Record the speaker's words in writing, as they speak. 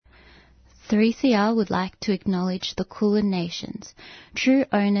3CR would like to acknowledge the Kulin Nations, true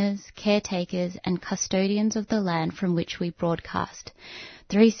owners, caretakers and custodians of the land from which we broadcast.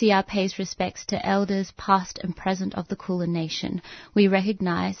 3CR pays respects to elders past and present of the Kulin Nation. We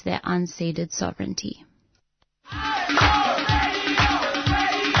recognise their unceded sovereignty.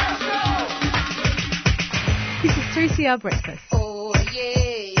 This is 3CR Breakfast. Oh,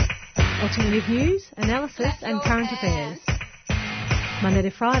 yeah. Alternative news, analysis and current affairs. Monday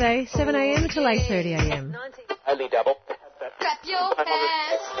to Friday, 7am till 8:30am. Only double. Clap your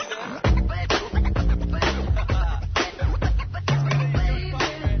hands.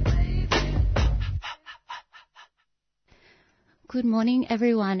 Good morning,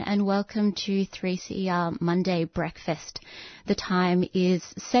 everyone, and welcome to 3CR Monday Breakfast. The time is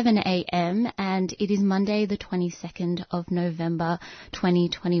 7 a.m. and it is Monday, the 22nd of November,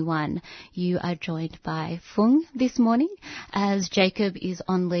 2021. You are joined by Fung this morning, as Jacob is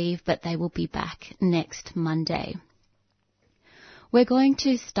on leave, but they will be back next Monday. We're going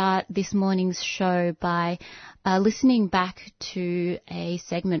to start this morning's show by listening back to a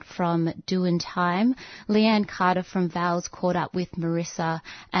segment from Doin' Time. Leanne Carter from VALS caught up with Marissa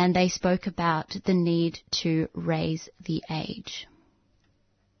and they spoke about the need to raise the age.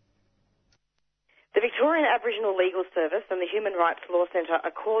 The Victorian Aboriginal Legal Service and the Human Rights Law Centre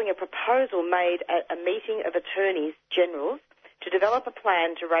are calling a proposal made at a meeting of attorneys generals to develop a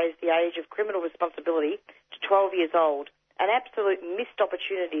plan to raise the age of criminal responsibility to 12 years old. An absolute missed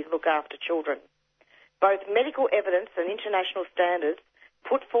opportunity to look after children. Both medical evidence and international standards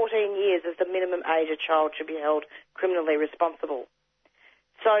put 14 years as the minimum age a child should be held criminally responsible.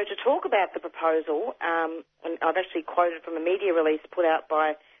 So to talk about the proposal, and I've actually quoted from a media release put out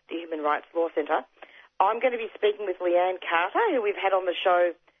by the Human Rights Law Centre, I'm going to be speaking with Leanne Carter, who we've had on the show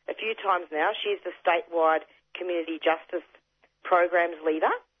a few times now. She's the statewide community justice programs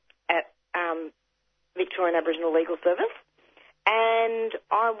leader at Victorian Aboriginal Legal Service. And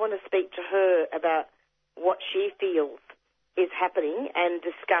I want to speak to her about what she feels is happening and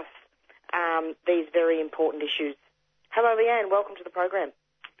discuss these very important issues. Hello, Leanne. Welcome to the program.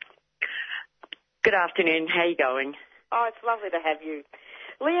 Good afternoon. How are you going? Oh, it's lovely to have you.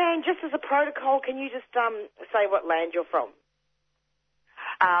 Leanne, just as a protocol, can you just say what land you're from?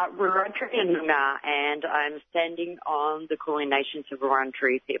 Wurundjeri and Noongar, and I'm standing on the Kulin Nations of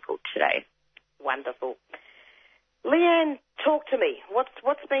Wurundjeri people today. Wonderful. Leanne, talk to me.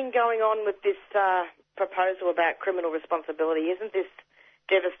 What's been going on with this proposal about criminal responsibility? Isn't this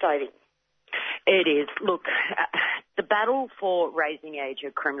devastating? It is. Look, the battle for raising age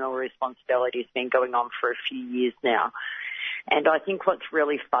of criminal responsibility has been going on for a few years now. And I think what's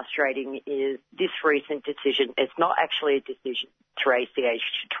really frustrating is this recent decision. It's not actually a decision to raise the age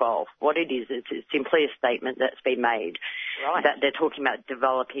to 12. What it is, it's simply a statement that's been made that they're talking about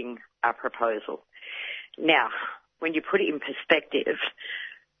developing a proposal. Now, when you put it in perspective,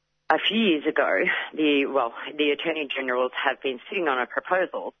 a few years ago, the Attorney Generals have been sitting on a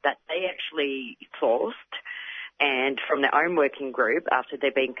proposal that they actually sourced, and from their own working group, after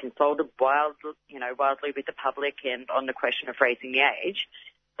they've been consulted wildly with the public and on the question of raising the age,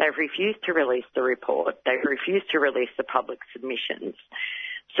 they've refused to release the report. They've refused to release the public submissions.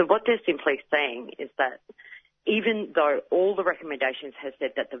 So what they're simply saying is that even though all the recommendations have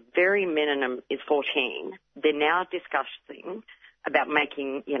said that the very minimum is 14, they're now discussing about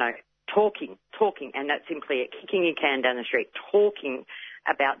making, talking, and that's simply kicking your can down the street, talking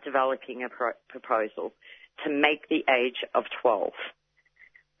about developing a proposal to make the age of 12,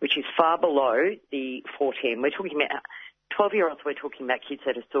 which is far below the 14. We're talking about 12-year-olds, we're talking about kids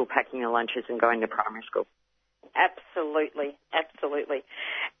that are still packing their lunches and going to primary school. Absolutely, absolutely.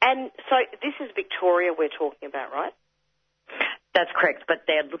 And so this is Victoria we're talking about, right? That's correct, but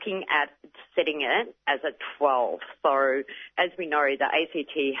they're looking at setting it as a 12. So as we know, the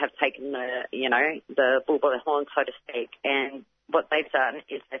ACT have taken the bull by the horn, so to speak, and what they've done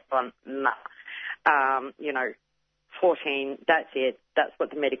is they've gone, 14, that's it. That's what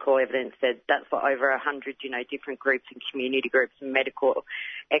the medical evidence said. That's what over 100, different groups and community groups and medical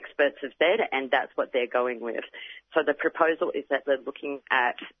experts have said, and that's what they're going with. So the proposal is that they're looking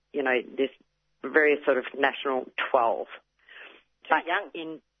at, this very sort of national 12. Too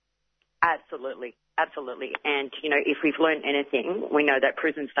young. Absolutely. And, if we've learned anything, we know that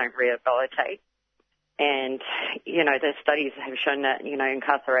prisons don't rehabilitate. And, the studies have shown that,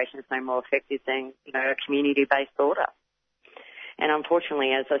 incarceration is no more effective than, a community-based order. And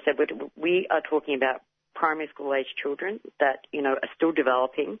unfortunately, as I said, we are talking about primary school-age children that, are still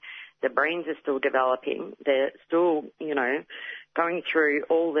developing. Their brains are still developing. They're still, going through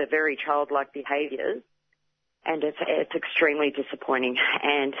all their very childlike behaviours. And it's extremely disappointing.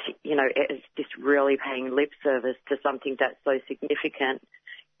 And, you know, it's just really paying lip service to something that's so significant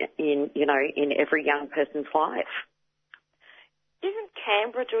in every young person's life. Isn't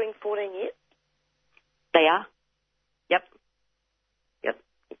Canberra doing 14 years? They are. Yep.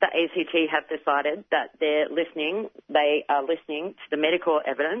 The ACT have decided that they're listening. They are listening to the medical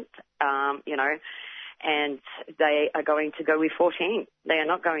evidence, and they are going to go with 14. They are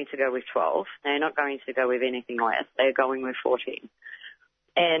not going to go with 12. They are not going to go with anything less. They are going with 14.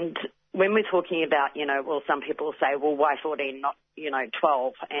 And when we're talking about, some people say, well, why 14, not,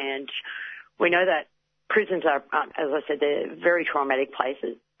 12? And we know that prisons are, as I said, they're very traumatic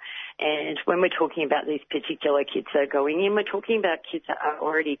places. And when we're talking about these particular kids that are going in, we're talking about kids that have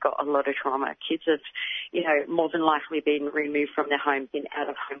already got a lot of trauma. Kids have, more than likely been removed from their homes in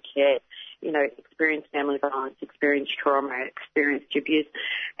out-of-home care, experienced family violence, experienced trauma, experienced abuse.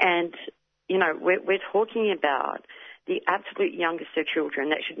 And, we're talking about the absolute youngest of children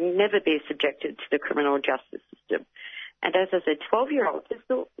that should never be subjected to the criminal justice system. And as I said, 12-year-olds,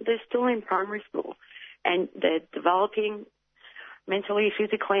 they're still in primary school, and they're developing mentally,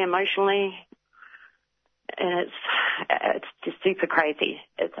 physically, emotionally, and it's just super crazy.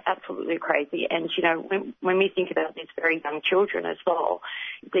 It's absolutely crazy. And, when we think about these very young children as well,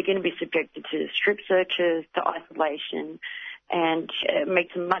 they're going to be subjected to strip searches, to isolation, and it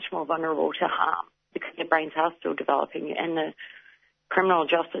makes them much more vulnerable to harm because their brains are still developing, and the criminal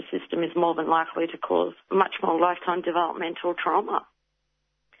justice system is more than likely to cause much more lifetime developmental trauma.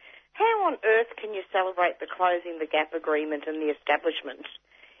 How on earth can you celebrate the Closing the Gap agreement and the establishment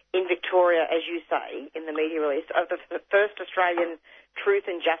in Victoria, as you say, in the media release, of the first Australian Truth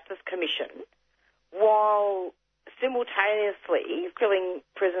and Justice Commission, while simultaneously filling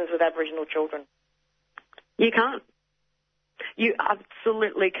prisons with Aboriginal children? You can't. You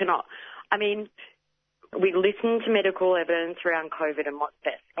absolutely cannot. I mean, we listen to medical evidence around COVID and what's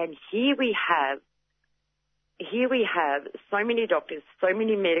best, and here we have so many doctors, so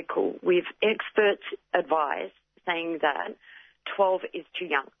many medical, with experts' advice saying that 12 is too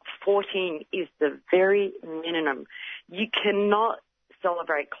young. 14 is the very minimum. You cannot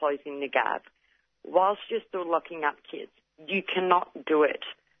celebrate closing the gap whilst you're still locking up kids. You cannot do it.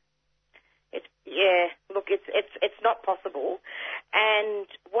 It's not possible. And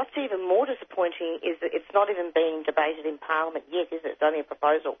what's even more disappointing is that it's not even being debated in Parliament yet, is it? It's only a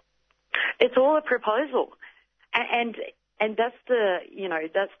proposal. It's all a proposal. And that's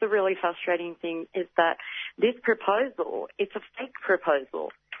the really frustrating thing, is that this proposal, it's a fake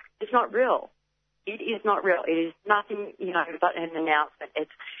proposal. It's not real. It is not real. It is nothing, but an announcement.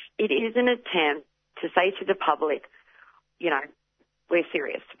 It is an attempt to say to the public, we're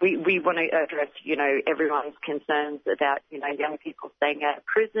serious. We want to address, everyone's concerns about, young people staying out of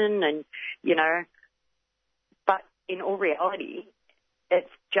prison and, but in all reality, it's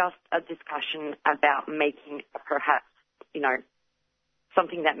just a discussion about making perhaps,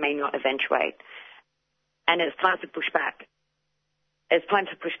 something that may not eventuate. And it's time to push back. It's time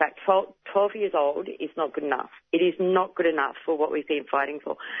to push back. 12 years old is not good enough. It is not good enough for what we've been fighting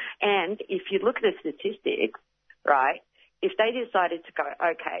for. And if you look at the statistics, right, if they decided to go,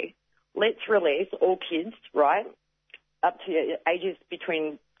 okay, let's release all kids, right, up to ages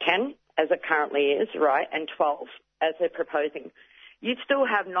between 10, as it currently is, right, and 12, as they're proposing, you'd still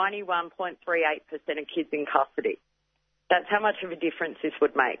have 91.38% of kids in custody. That's how much of a difference this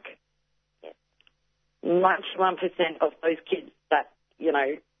would make. 91% of those kids that,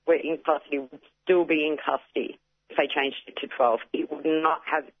 were in custody would still be in custody if they changed it to 12. It would not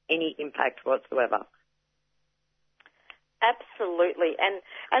have any impact whatsoever. Absolutely. And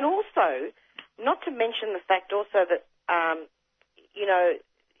also, not to mention the fact also that,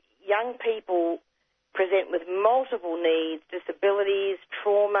 young people present with multiple needs, disabilities,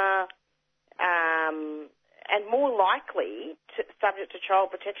 trauma, and more likely subject to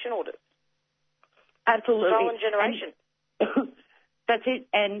child protection orders. Absolutely. Stolen generation. That's it.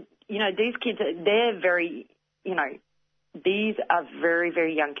 And, these kids, they're very, these are very,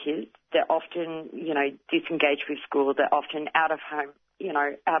 very young kids. They're often, disengaged with school. They're often out of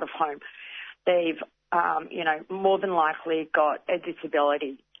home. They've, more than likely got a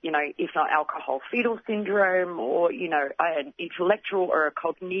disability, if not alcohol fetal syndrome or, an intellectual or a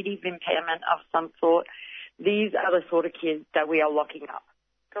cognitive impairment of some sort. These are the sort of kids that we are locking up.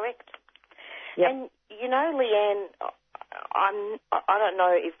 Correct. Yep. And, Leanne, I don't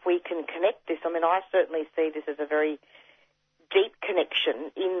know if we can connect this. I mean, I certainly see this as a very deep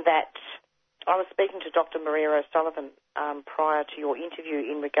connection in that I was speaking to Dr. Maria O'Sullivan prior to your interview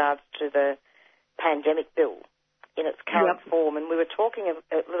in regards to the pandemic bill in its current form, and we were talking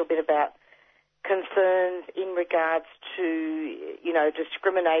a little bit about concerns in regards to, you know,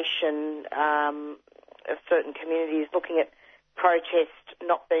 discrimination of certain communities, looking at protest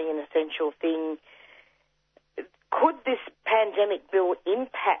not being an essential thing. Could this pandemic bill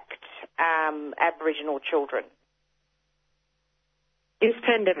impact Aboriginal children? This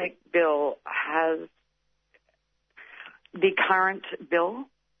pandemic bill has the current bill?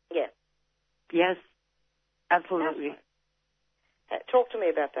 Yeah. Yes, absolutely. Talk to me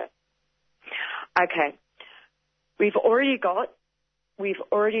about that. Okay. We've already got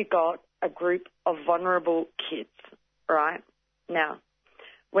a group of vulnerable kids, right? Now,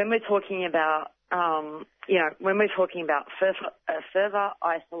 when we're talking about, further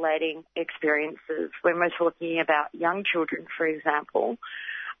isolating experiences, when we're talking about young children, for example,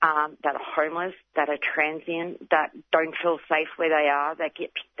 that are homeless, that are transient, that don't feel safe where they are, that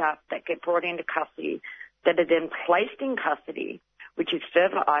get picked up, that get brought into custody, that are then placed in custody, which is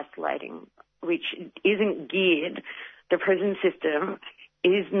further isolating, which isn't geared, the prison system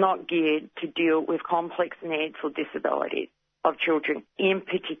is not geared to deal with complex needs or disabilities of children, in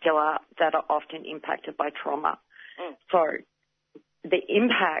particular, that are often impacted by trauma. So the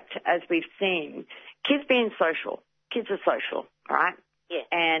impact, as we've seen, kids being social, kids are social, right? Yeah.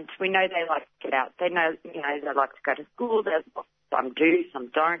 And we know they like to get out. They know, they like to go to school. Some do, some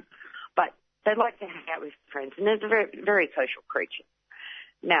don't. But they like to hang out with friends. And they're very, very social creatures.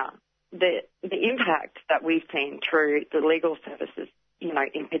 Now, the impact that we've seen through the legal services,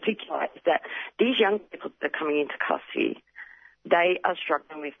 in particular, is that these young people that are coming into custody, they are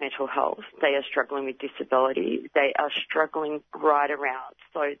struggling with mental health. They are struggling with disability. They are struggling right around.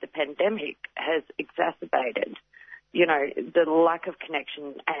 So the pandemic has exacerbated, the lack of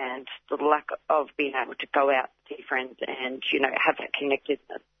connection and the lack of being able to go out, see friends and, have that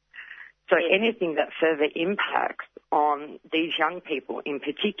connectedness. So anything that further impacts on these young people in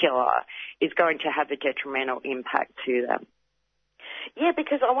particular is going to have a detrimental impact to them. Yeah,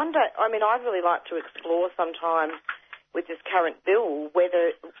 because I wonder, I'd really like to explore sometime with this current bill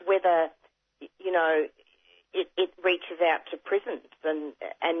whether it reaches out to prisons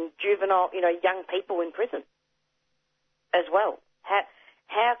and juvenile, young people in prison as well.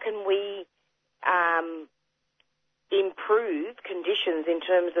 How can we improve conditions in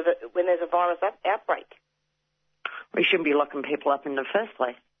terms of when there's a virus outbreak? We shouldn't be locking people up in the first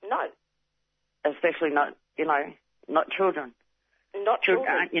place. No. Especially not children. Not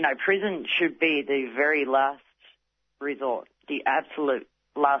children. Prison should be the very last resort, the absolute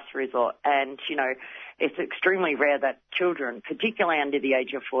last resort. And, it's extremely rare that children, particularly under the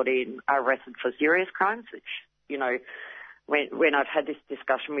age of 14, are arrested for serious crimes, which, when I've had this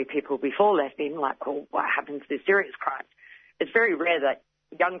discussion with people before, they've been like, well, what happens to serious crimes? It's very rare that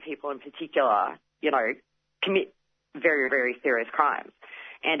young people in particular, commit very, very serious crimes.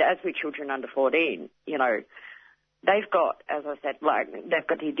 And as with children under 14, they've got, as I said, they've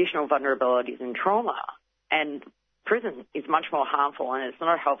got the additional vulnerabilities and trauma, and prison is much more harmful, and it's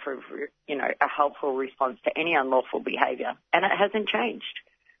not a helpful response to any unlawful behaviour, and it hasn't changed.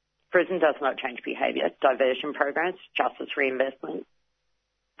 Prison does not change behaviour. Diversion programs, justice reinvestment,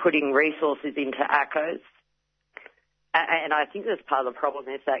 putting resources into ACOs, and I think that's part of the problem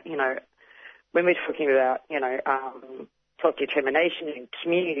is that, when we're talking about, self-determination and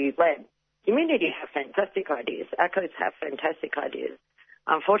community-led, community have fantastic ideas. ACOs have fantastic ideas.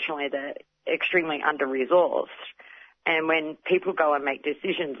 Unfortunately, they're extremely under-resourced. And when people go and make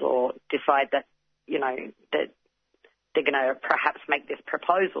decisions or decide that, that they're going to perhaps make this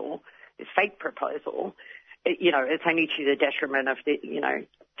proposal, this fake proposal, it's only to the detriment of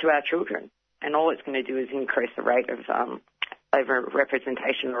to our children. And all it's going to do is increase the rate of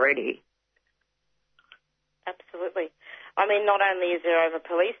over-representation already. Absolutely. Not only is there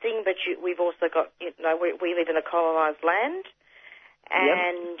over-policing, but we've also got, we live in a colonised land,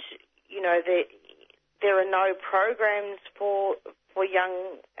 and, there are no programs for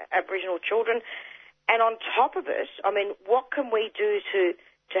young Aboriginal children. And on top of it, what can we do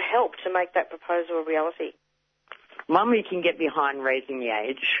to help to make that proposal a reality? One, we can get behind raising the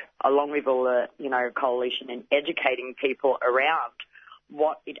age, along with all the, coalition and educating people around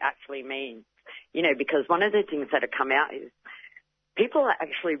what it actually means. Because one of the things that have come out is people are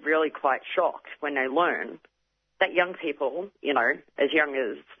actually really quite shocked when they learn that young people, as young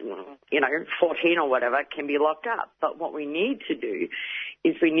as, 14 or whatever, can be locked up. But what we need to do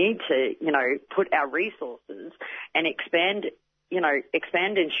is we need to, put our resources and expand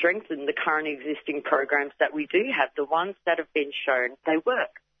and strengthen the current existing programs that we do have, the ones that have been shown they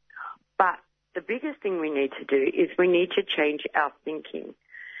work. But the biggest thing we need to do is we need to change our thinking.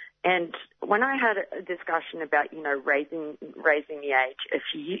 And when I had a discussion about, you know, raising the age a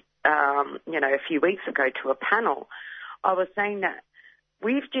few weeks ago to a panel, I was saying that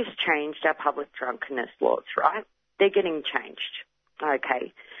we've just changed our public drunkenness laws, right? They're getting changed.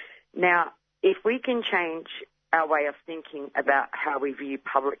 Okay. Now, if we can change our way of thinking about how we view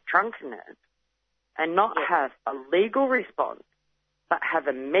public drunkenness and not have a legal response, but have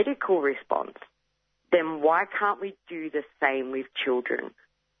a medical response, then why can't we do the same with children?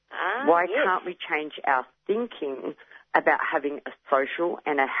 Why can't we change our thinking about having a social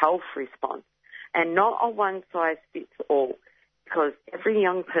and a health response and not a one-size-fits-all? Because every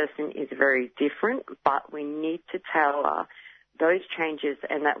young person is very different, but we need to tailor those changes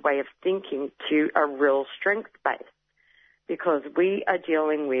and that way of thinking to a real strength base. Because we are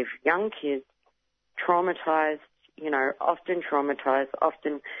dealing with young kids, traumatized, often traumatized,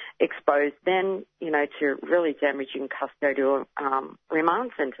 often exposed then, to really damaging custodial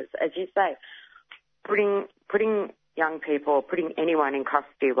remand centres. As you say, putting young people, putting anyone in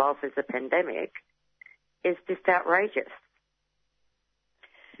custody while there's a pandemic is just outrageous.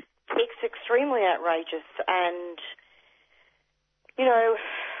 It's extremely outrageous, and,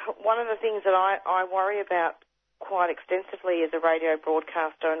 one of the things that I worry about quite extensively as a radio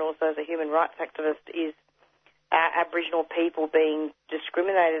broadcaster and also as a human rights activist is Aboriginal people being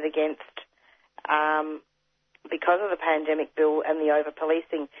discriminated against because of the pandemic bill and the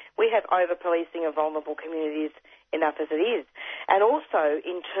over-policing. We have over-policing of vulnerable communities enough as it is. And also,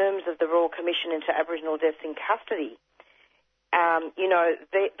 in terms of the Royal Commission into Aboriginal deaths in custody,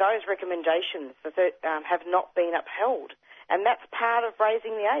 those recommendations have not been upheld. And that's part of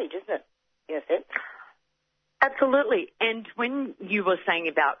raising the age, isn't it? Yes, Ed? Absolutely. And when you were saying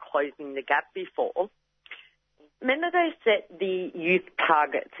about closing the gap before, remember they set the youth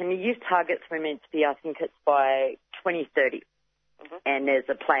targets, and the youth targets were meant to be, I think it's by 2030. Mm-hmm. And there's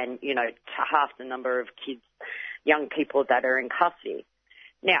a plan, to halve the number of kids, young people that are in custody.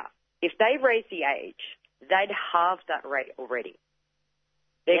 Now, if they raise the age, they'd halve that rate already.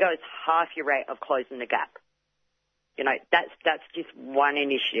 There goes half your rate of closing the gap. That's just one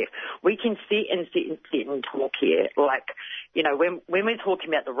initiative. We can sit and talk here. Like, when we're talking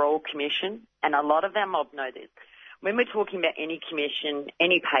about the Royal Commission, and a lot of our mob know this, when we're talking about any commission,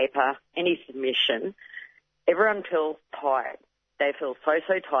 any paper, any submission, everyone feels tired. They feel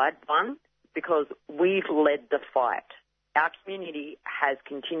so tired. One, because we've led the fight. Our community has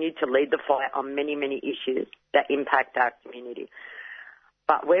continued to lead the fight on many, many issues that impact our community.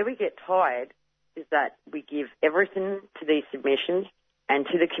 But where we get tired is that we give everything to these submissions and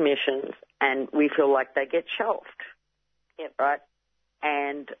to the commissions, and we feel like they get shelved. Yep. Right?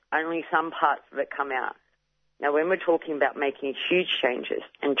 And only some parts of it come out. Now, when we're talking about making huge changes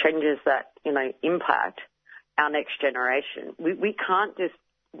and changes that, impact our next generation, we can't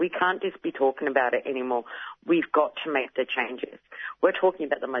just be talking about it anymore. We've got to make the changes. We're talking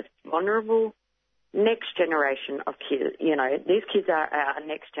about the most vulnerable next generation of kids. These kids are our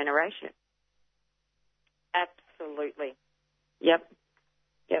next generation. Absolutely. Yep.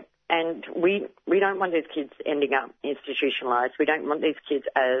 And we don't want these kids ending up institutionalised. We don't want these kids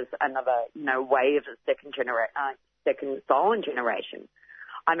as another, wave of second silent generation.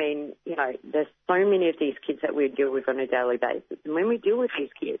 I mean, there's so many of these kids that we deal with on a daily basis. And when we deal with these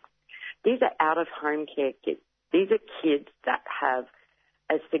kids, these are out-of-home care kids. These are kids that have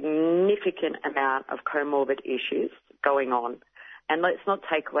a significant amount of comorbid issues going on. And let's not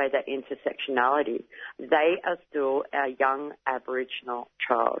take away that intersectionality. They are still our young Aboriginal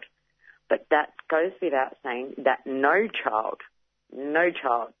child. But that goes without saying that no child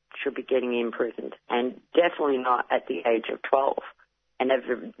should be getting imprisoned, and definitely not at the age of 12, and at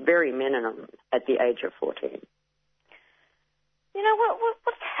the very minimum at the age of 14.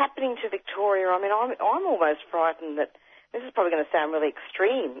 What's happening to Victoria? I mean, I'm almost frightened that this is probably going to sound really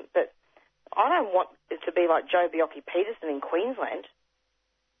extreme, but I don't want it to be like Joh Bjelke-Petersen in Queensland.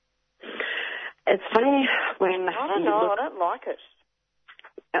 It's funny when I don't like it.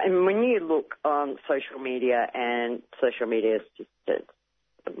 And when you look on social media, and social media is just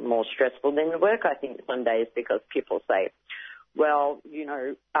more stressful than the work, I think, some days, because people say, well,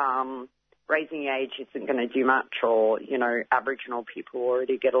 raising age isn't going to do much, or, Aboriginal people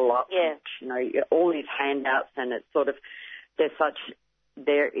already get a lot. Yeah. All these handouts, and it's sort of,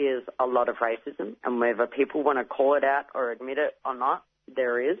 there is a lot of racism, and whether people want to call it out or admit it or not,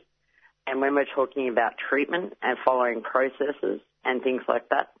 there is. And when we're talking about treatment and following processes and things like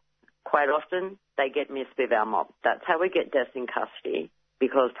that, quite often they get missed with our mob. That's how we get deaths in custody,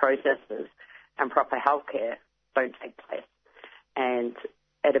 because processes and proper healthcare don't take place. And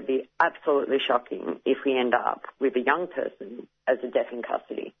it'd be absolutely shocking if we end up with a young person as a death in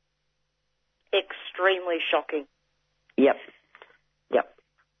custody. extremely shocking. Yep.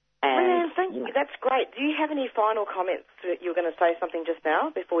 And And thank you. That's great. Do you have any final comments? You were going to say something just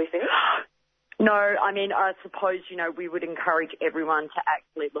now before we finish? No, I mean, I suppose, we would encourage everyone to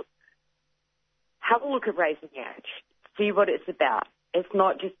actually have a look at Raising Age, see what it's about. It's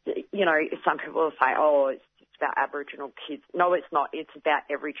not just, some people will say, it's just about Aboriginal kids. No, it's not. It's about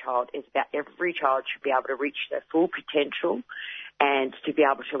every child. It's about every child should be able to reach their full potential and to be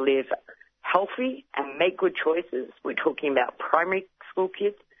able to live healthy and make good choices. We're talking about primary school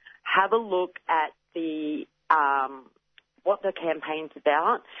kids. Have a look at the what the campaign's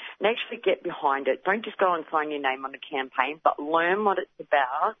about and actually get behind it. Don't just go and sign your name on a campaign, but learn what it's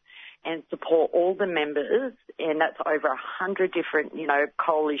about and support all the members. And that's over 100 different,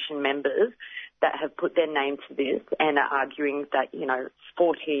 coalition members that have put their name to this and are arguing that,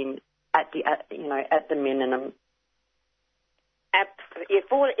 14 at the minimum.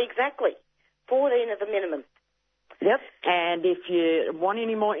 Exactly. 14 at the minimum. Yep. And if you want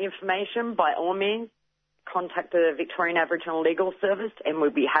any more information, by all means, contact the Victorian Aboriginal Legal Service and we'll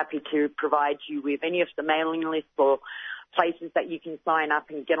be happy to provide you with any of the mailing lists or places that you can sign up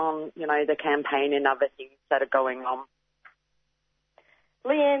and get on, the campaign and other things that are going on.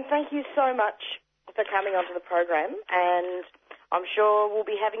 Leanne, thank you so much for coming onto the program, and I'm sure we'll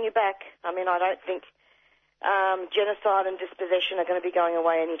be having you back. I mean, I don't think genocide and dispossession are going to be going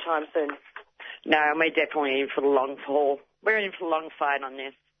away anytime soon. No, we're definitely in for the long haul. We're in for the long fight on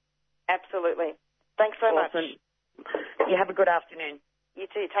this. Absolutely. Thanks so much. You have a good afternoon. You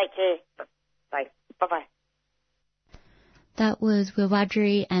too. Take care. Bye. Bye-bye. That was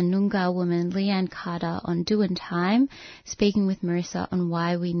Wiradjuri and Noongar woman Leanne Carter on Doin' Time, speaking with Marissa on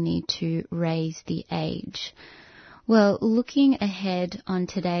why we need to raise the age. Well, looking ahead on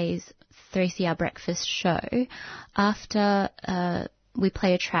today's 3CR Breakfast show, after we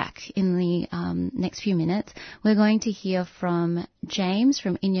play a track in the next few minutes, we're going to hear from James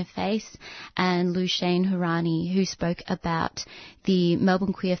from In Your Face and Lushain Hurani, who spoke about the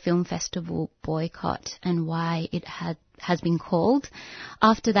Melbourne Queer Film Festival boycott and why it has been called.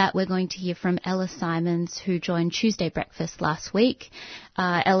 After that, we're going to hear from Ella Simons, who joined Tuesday Breakfast last week.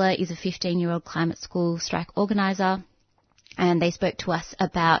 Ella is a 15-year-old climate school strike organiser, and they spoke to us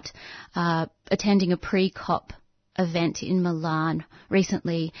about attending a pre-COP event in Milan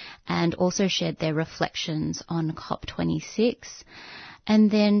recently and also shared their reflections on COP26. And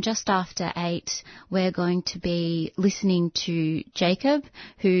then just after 8, we're going to be listening to Jacob,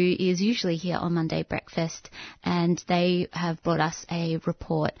 who is usually here on Monday Breakfast, and they have brought us a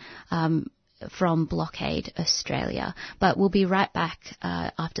report from Blockade Australia. But we'll be right back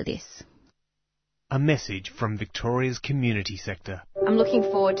after this. A message from Victoria's community sector. I'm looking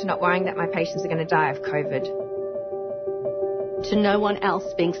forward to not worrying that my patients are going to die of COVID. To no one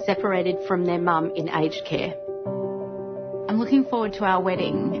else being separated from their mum in aged care. I'm looking forward to our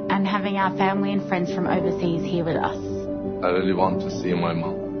wedding and having our family and friends from overseas here with us. I really want to see my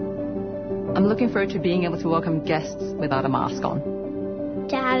mum. I'm looking forward to being able to welcome guests without a mask on.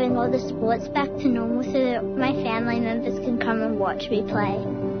 To having all the sports back to normal so that my family members can come and watch me play.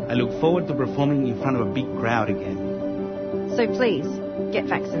 I look forward to performing in front of a big crowd again. So please, get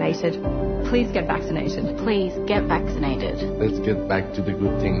vaccinated. Please get vaccinated. Please get vaccinated. Let's get back to the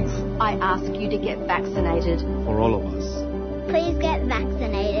good things. I ask you to get vaccinated. For all of us. Please get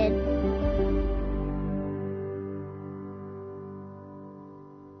vaccinated.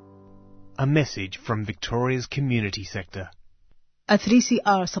 A message from Victoria's community sector. A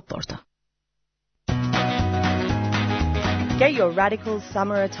 3CR supporter. Get your Radical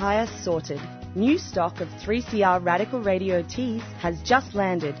summer attire sorted. New stock of 3CR Radical Radio tees has just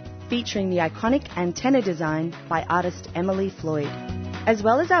landed, featuring the iconic antenna design by artist Emily Floyd. As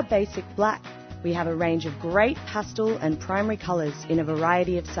well as our basic black, we have a range of great pastel and primary colours in a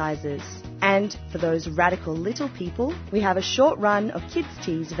variety of sizes. And for those radical little people, we have a short run of kids'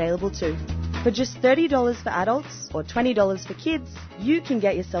 tees available too. For just $30 for adults or $20 for kids, you can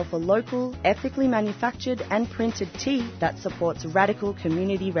get yourself a local, ethically manufactured and printed tee that supports Radical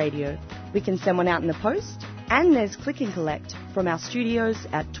Community Radio. We can send one out in the post, and there's click and collect from our studios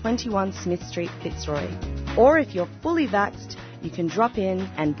at 21 Smith Street, Fitzroy. Or if you're fully vaxxed, you can drop in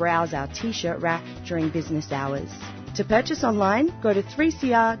and browse our t-shirt rack during business hours. To purchase online, go to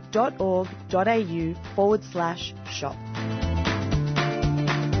 3cr.org.au/shop.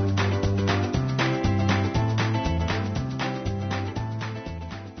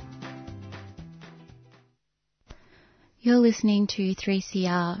 You're listening to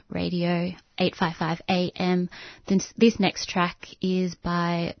 3CR Radio 855 AM. This next track is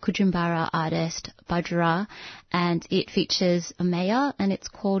by Kujumbara artist Bajra, and it features Amaya, and it's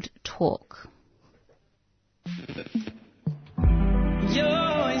called Talk. You're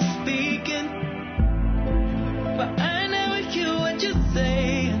always speaking, but I never hear what you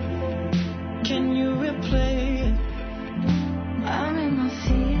say. Can you replay it? I'm in my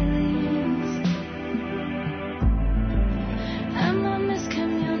feelings. Am I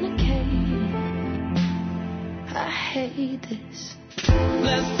miscommunicating? I hate this.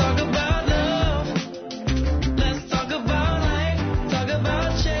 Let's talk about love. Let's talk about life. Talk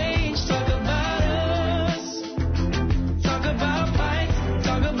about change. Talk about us. Talk about fights.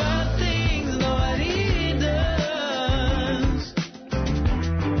 Talk about things nobody does.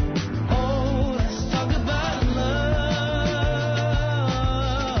 Oh, let's talk about love.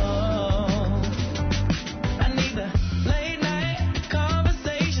 I need the late night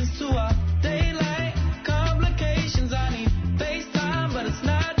conversations to our daylight complications. I need FaceTime, but it's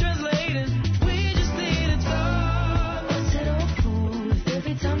not translated. We just need to talk. What's it all for? If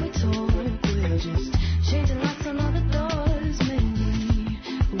every time we talk, we're just changing locks on all the doors. Maybe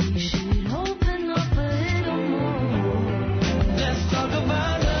we should open up a little more. Let's talk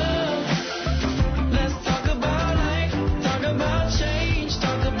about love. Let's talk about life. Talk about change.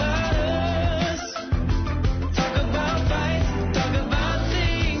 Talk about us. Talk about fights. Talk about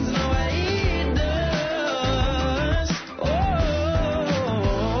things nobody does.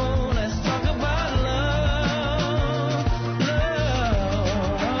 Oh, let's talk about love. Let's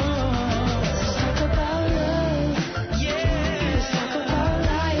talk about love. Yeah. Let's talk about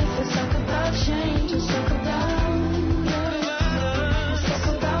life. Let's talk about change. Let's talk about love. Let's talk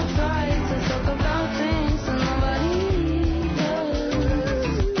about fights. Let's talk about things that nobody does.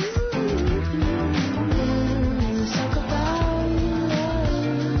 Let's talk about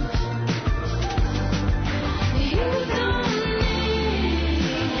love. You don't need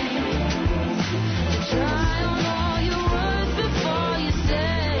to try on all your words before you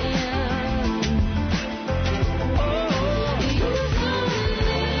say them. You don't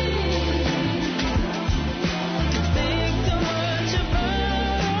need to think too much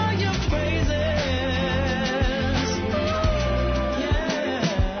about all your phrases.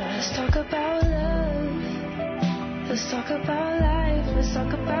 Yeah. Let's talk about love. Let's talk about life. Let's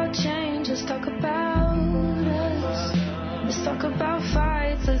talk about change. Let's talk about us. Let's talk about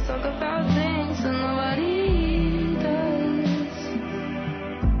fights. Let's talk about things that nobody does.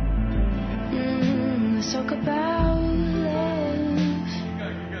 Let's talk about love.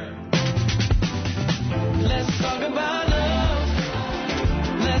 Let's talk about love.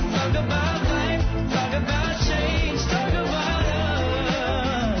 Let's talk about life. Talk about change. Talk about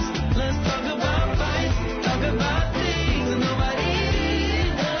us. Let's talk about fights. Talk about things that nobody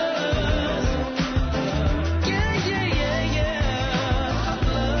does. Yeah, yeah, yeah, yeah. Let's talk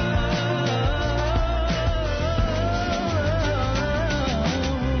about love.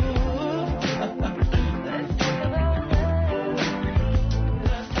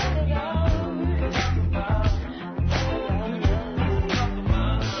 Let's talk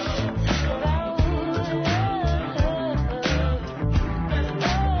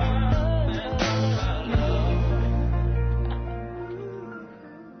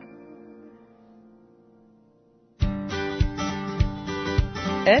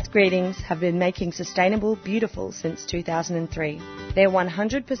Earth Greetings have been making sustainable beautiful since 2003. Their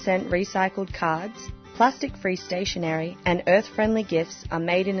 100% recycled cards, plastic-free stationery and earth-friendly gifts are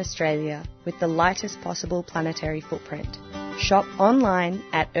made in Australia with the lightest possible planetary footprint. Shop online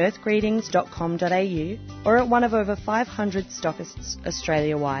at earthgreetings.com.au or at one of over 500 stockists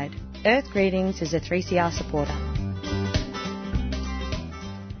Australia-wide. Earth Greetings is a 3CR supporter.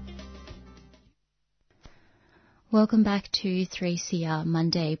 Welcome back to 3CR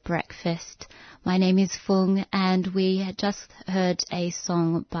Monday Breakfast. My name is Fung and we had just heard a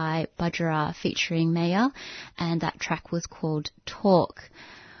song by Budgerah featuring Maya and that track was called Talk.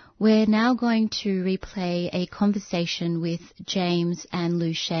 We're now going to replay a conversation with James and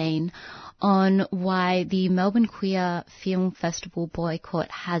Lou Shane on why the Melbourne Queer Film Festival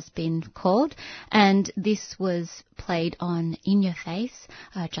boycott has been called, and this was played on In Your Face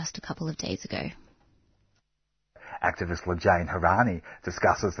just a couple of days ago. Activist Lajane Harani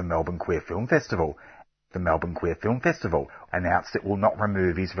discusses the Melbourne Queer Film Festival. The Melbourne Queer Film Festival announced it will not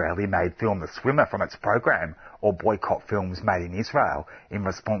remove Israeli-made film The Swimmer from its program or boycott films made in Israel in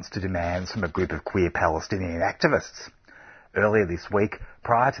response to demands from a group of queer Palestinian activists. Earlier this week,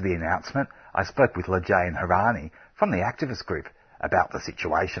 prior to the announcement, I spoke with Lajane Harani from the activist group about the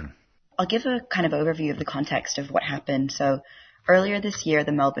situation. I'll give a kind of overview of the context of what happened. So earlier this year,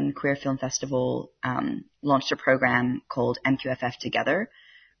 the Melbourne Queer Film Festival launched a program called MQFF Together,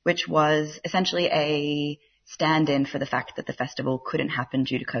 which was essentially a stand-in for the fact that the festival couldn't happen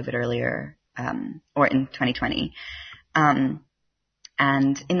due to COVID earlier or in 2020.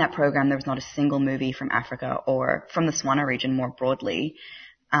 And in that program, there was not a single movie from Africa or from the Swana region more broadly.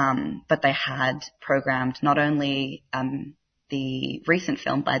 But they had programmed not only the recent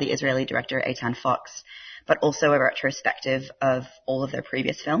film by the Israeli director Eitan Fox, but also a retrospective of all of their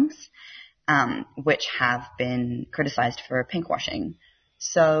previous films, which have been criticized for pinkwashing.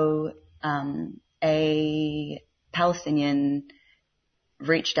 So a Palestinian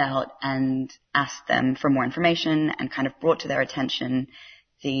reached out and asked them for more information and kind of brought to their attention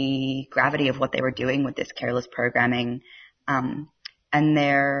the gravity of what they were doing with this careless programming. And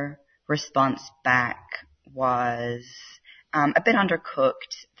their response back was a bit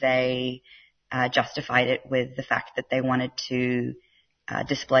undercooked. They justified it with the fact that they wanted to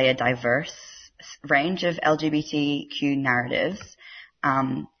display a diverse range of LGBTQ narratives,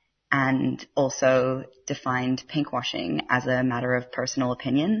 and also defined pinkwashing as a matter of personal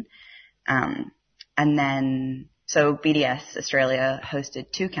opinion. And then, so BDS Australia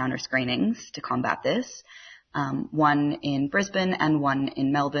hosted 2 counter screenings to combat this. One in Brisbane and one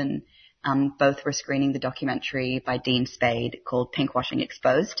in Melbourne. Both were screening the documentary by Dean Spade called Pinkwashing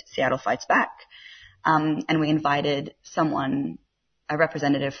Exposed, Seattle Fights Back. And we invited a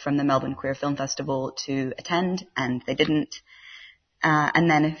representative from the Melbourne Queer Film Festival to attend, and they didn't. And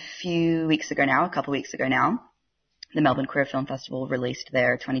then a couple weeks ago now, the Melbourne Queer Film Festival released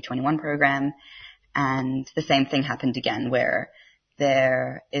their 2021 program, and the same thing happened again, where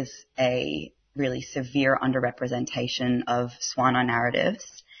there is a really severe underrepresentation of Swana narratives,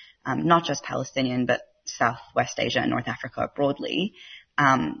 not just Palestinian, but Southwest Asia and North Africa broadly.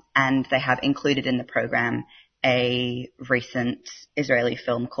 And they have included in the program a recent Israeli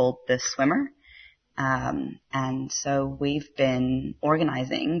film called The Swimmer. And so we've been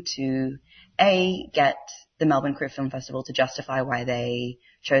organizing to, get the Melbourne Queer Film Festival to justify why they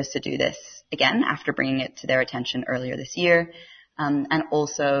chose to do this again after bringing it to their attention earlier this year, and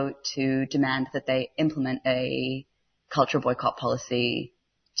also to demand that they implement a cultural boycott policy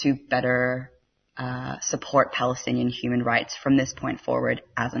to better support Palestinian human rights from this point forward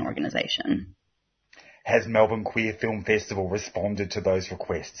as an organization. Has Melbourne Queer Film Festival responded to those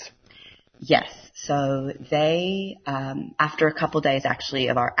requests? Yes. So they, after a couple days actually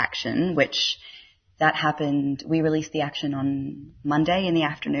of our action, which that happened, we released the action on Monday in the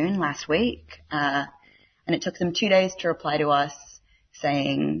afternoon last week, and it took them 2 days to reply to us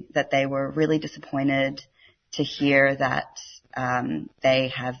saying that they were really disappointed to hear that they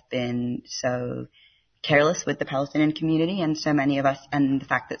have been so careless with the Palestinian community and so many of us, and the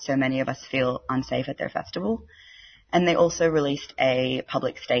fact that so many of us feel unsafe at their festival. And they also released a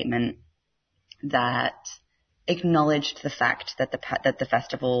public statement that acknowledged the fact that the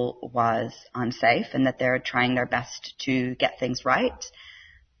festival was unsafe and that they're trying their best to get things right.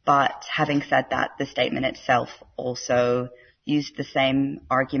 But having said that, the statement itself also used the same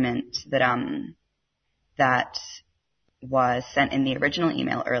argument that was sent in the original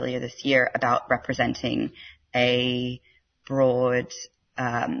email earlier this year about representing a broad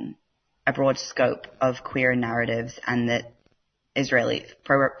scope of queer narratives, and that Israeli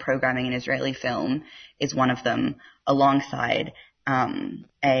programming in Israeli film is one of them, alongside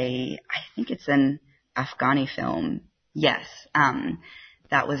I think it's an Afghani film. Yes,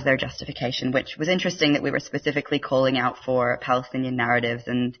 that was their justification, which was interesting that we were specifically calling out for Palestinian narratives,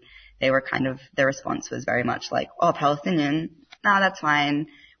 and they were their response was very much like, oh, Palestinian, no, that's fine.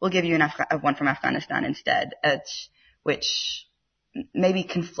 We'll give you one from Afghanistan instead, which maybe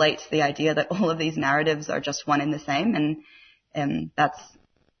conflates the idea that all of these narratives are just one and the same, and that's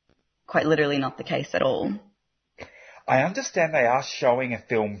quite literally not the case at all. I understand they are showing a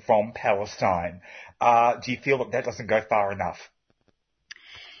film from Palestine. Do you feel that doesn't go far enough?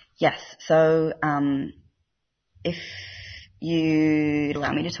 Yes. So if you'd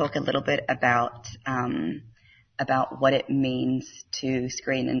allow me to talk a little bit about what it means to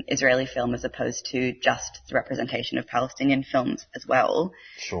screen an Israeli film as opposed to just the representation of Palestinian films as well.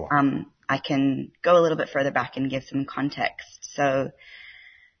 Sure. I can go a little bit further back and give some context. So,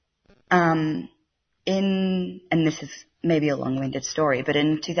 and this is maybe a long-winded story, but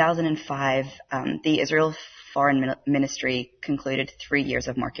in 2005, the Israel Foreign Ministry concluded 3 years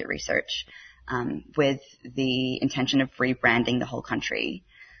of market research with the intention of rebranding the whole country.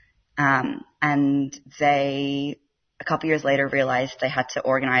 And they, a couple years later, realized they had to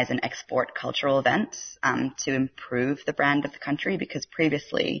organize and export cultural events to improve the brand of the country, because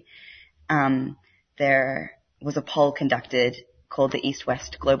previously there was a poll conducted called the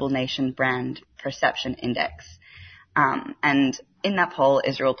East-West Global Nation Brand Perception Index. And in that poll,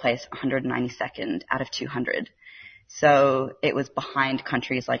 Israel placed 192nd out of 200. So it was behind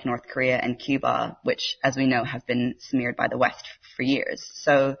countries like North Korea and Cuba, which, as we know, have been smeared by the West for years.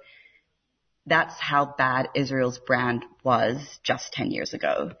 So that's how bad Israel's brand was just 10 years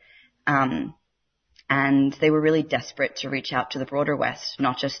ago. And they were really desperate to reach out to the broader West,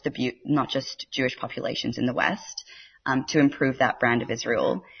 not just Jewish populations in the West, to improve that brand of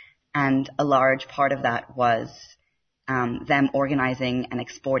Israel. And a large part of that was them organizing and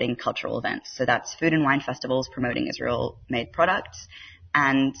exporting cultural events. So that's food and wine festivals promoting Israel-made products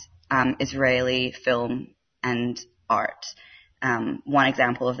and Israeli film and art. One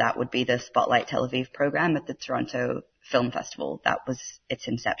example of that would be the Spotlight Tel Aviv program at the Toronto Film Festival. That was its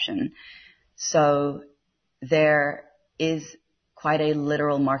inception. So there is quite a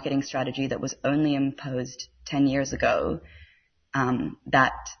literal marketing strategy that was only imposed 10 years ago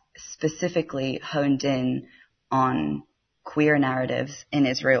that specifically honed in on queer narratives in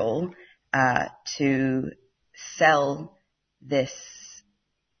Israel to sell this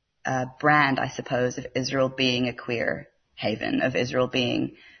brand, I suppose, of Israel being a queer haven, of Israel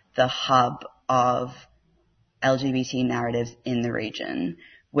being the hub of LGBT narratives in the region,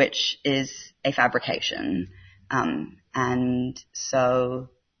 which is a fabrication. And so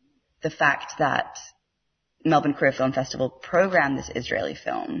the fact that Melbourne Queer Film Festival programmed this Israeli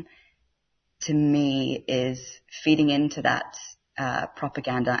film, to me, is feeding into that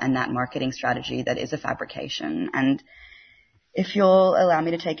propaganda and that marketing strategy that is a fabrication. And if you'll allow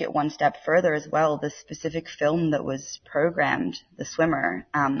me to take it one step further as well, the specific film that was programmed, The Swimmer,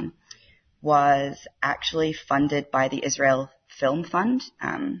 was actually funded by the Israel Film Fund.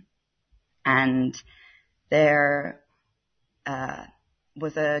 And there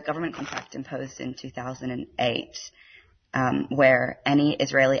was a government contract imposed in 2008 where any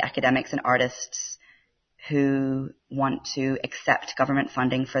Israeli academics and artists who want to accept government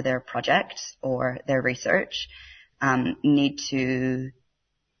funding for their projects or their research need to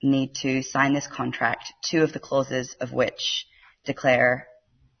sign this contract, two of the clauses of which declare,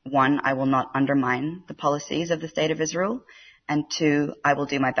 one, I will not undermine the policies of the State of Israel, and two, I will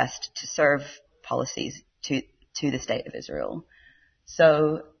do my best to serve policies to the State of Israel.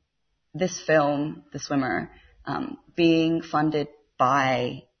 So this film, The Swimmer, being funded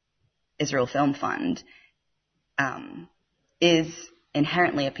by Israel Film Fund, is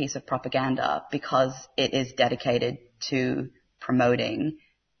inherently a piece of propaganda because it is dedicated to promoting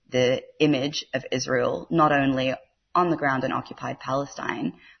the image of Israel, not only on the ground in occupied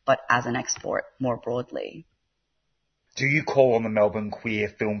Palestine, but as an export more broadly. Do you call on the Melbourne Queer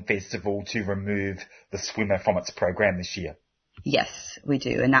Film Festival to remove The Swimmer from its program this year? Yes, we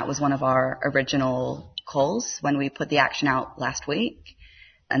do. And that was one of our original calls when we put the action out last week.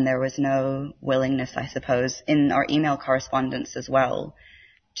 And there was no willingness, I suppose, in our email correspondence as well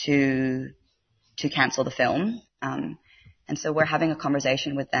to cancel the film. And so we're having a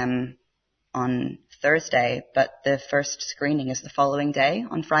conversation with them on Thursday, but the first screening is the following day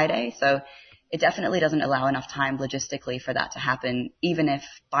on Friday. So it definitely doesn't allow enough time logistically for that to happen, even if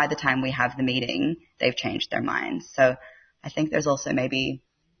by the time we have the meeting, they've changed their minds. So I think there's also maybe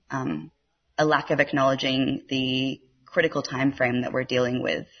a lack of acknowledging the critical time frame that we're dealing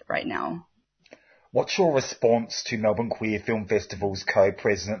with right now. What's your response to Melbourne Queer Film Festival's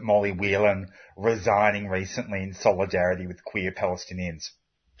co-president Molly Whelan resigning recently in solidarity with queer Palestinians?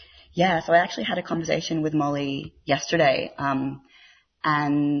 Yeah, so I actually had a conversation with Molly yesterday, and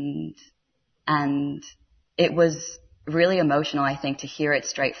it was really emotional, I think, to hear it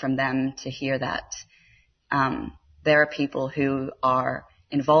straight from them, to hear that there are people who are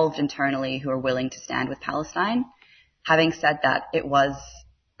involved internally who are willing to stand with Palestine. Having said that, it was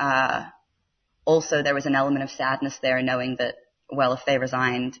also there was an element of sadness there, knowing that, well, if they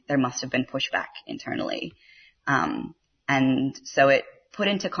resigned, there must have been pushback internally. And so it put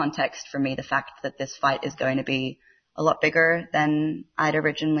into context for me the fact that this fight is going to be a lot bigger than I'd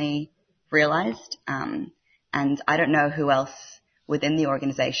originally realized. And I don't know who else within the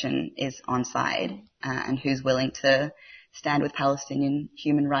organization is on side and who's willing to stand with Palestinian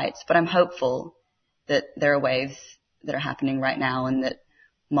human rights. But I'm hopeful that there are waves that are happening right now and that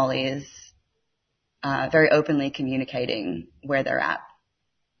Molly is very openly communicating where they're at.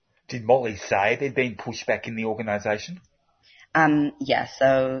 Did Molly say there'd been pushback in the organisation? Yes,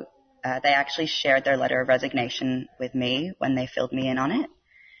 so they actually shared their letter of resignation with me when they filled me in on it.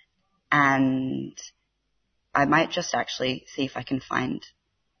 And I might just actually see if I can find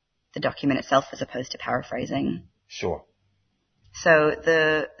the document itself as opposed to paraphrasing. Sure. So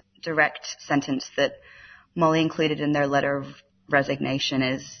the direct sentence that Molly included in their letter of resignation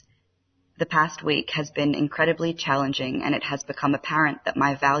is, "The past week has been incredibly challenging, and it has become apparent that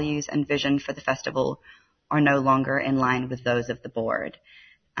my values and vision for the festival are no longer in line with those of the board.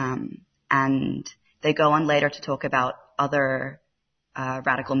 And they go on later to talk about other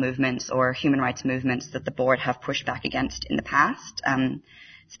radical movements or human rights movements that the board have pushed back against in the past,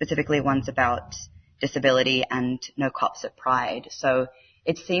 specifically ones about disability and no cops at Pride. So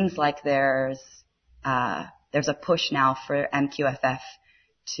it seems like there's a push now for MQFF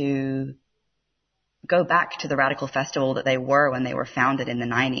to go back to the radical festival that they were when they were founded in the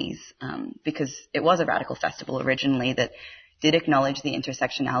 90s, because it was a radical festival originally that did acknowledge the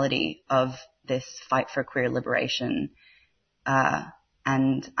intersectionality of this fight for queer liberation.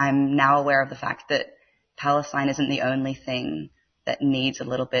 And I'm now aware of the fact that Palestine isn't the only thing that needs a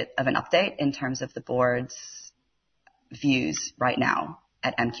little bit of an update in terms of the board's views right now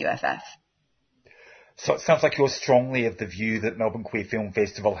at MQFF. So it sounds like you're strongly of the view that Melbourne Queer Film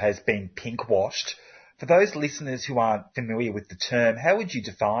Festival has been pink-washed. For those listeners who aren't familiar with the term, how would you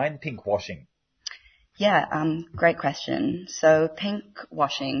define pink-washing? Yeah, great question. So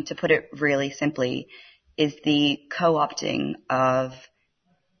pink-washing, to put it really simply, is the co-opting of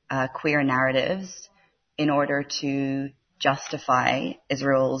queer narratives in order to justify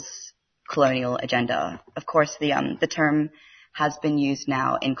Israel's colonial agenda. Of course, the term has been used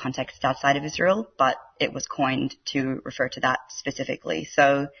now in contexts outside of Israel, but it was coined to refer to that specifically.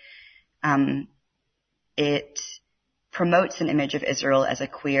 So it promotes an image of Israel as a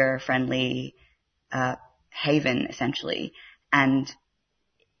queer-friendly haven, essentially, and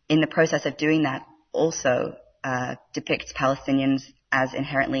in the process of doing that also depicts Palestinians as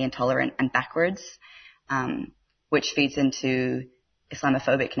inherently intolerant and backwards, which feeds into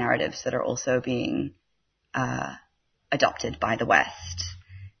Islamophobic narratives that are also being adopted by the West.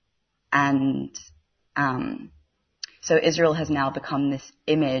 And so Israel has now become this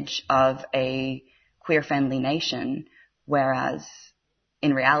image of a queer-friendly nation, whereas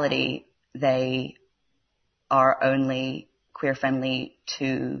in reality they are only queer-friendly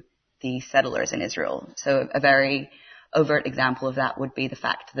to the settlers in Israel. So a very overt example of that would be the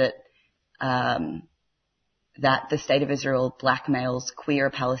fact that that the state of Israel blackmails queer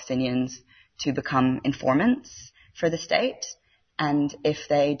Palestinians to become informants for the state, and if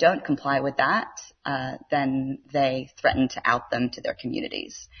they don't comply with that, then they threaten to out them to their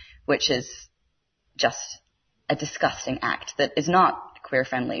communities, which is just a disgusting act that is not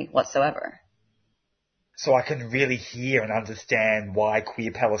queer-friendly whatsoever. So I can really hear and understand why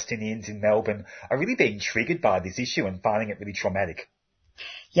queer Palestinians in Melbourne are really being triggered by this issue and finding it really traumatic.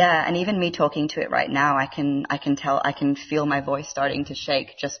 Yeah, and even me talking to it right now, I can feel my voice starting to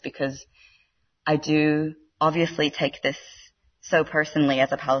shake, just because I do obviously take this so personally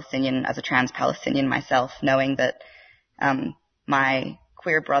as a Palestinian, as a trans Palestinian myself, knowing that my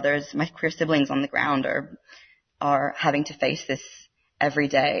queer brothers, my queer siblings on the ground are having to face this every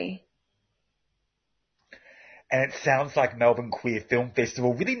day. And it sounds like Melbourne Queer Film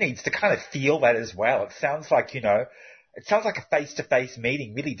Festival really needs to kind of feel that as well. It sounds like, it sounds like a face-to-face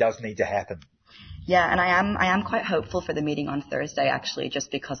meeting really does need to happen. Yeah, and I am quite hopeful for the meeting on Thursday, actually, just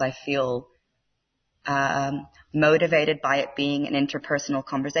because I feel motivated by it being an interpersonal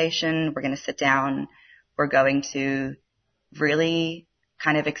conversation. We're going to sit down. We're going to really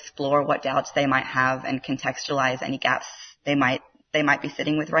kind of explore what doubts they might have and contextualize any gaps they might be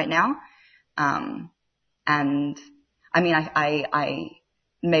sitting with right now. And I mean, I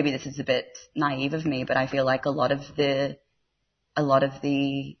maybe this is a bit naive of me, but I feel like a lot of the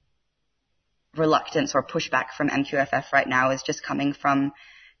reluctance or pushback from MQFF right now is just coming from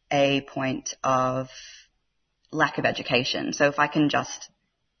a point of lack of education. So if I can just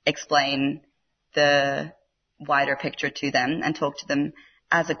explain the wider picture to them and talk to them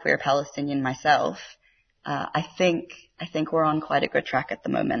as a queer Palestinian myself, I think we're on quite a good track at the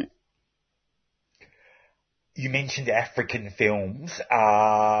moment. You mentioned African films.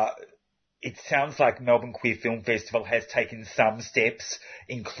 It sounds like Melbourne Queer Film Festival has taken some steps,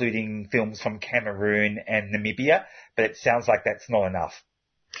 including films from Cameroon and Namibia, but it sounds like that's not enough.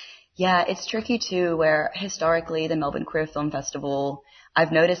 Yeah, it's tricky too, where historically the Melbourne Queer Film Festival,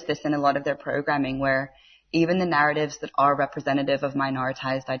 I've noticed this in a lot of their programming, where even the narratives that are representative of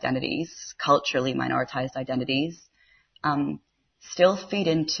minoritized identities, culturally minoritized identities, still feed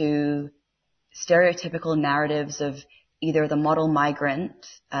into stereotypical narratives of either the model migrant,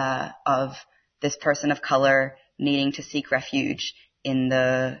 of this person of color needing to seek refuge in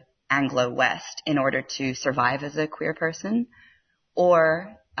the Anglo-West in order to survive as a queer person,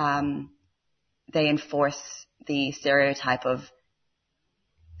 or they enforce the stereotype of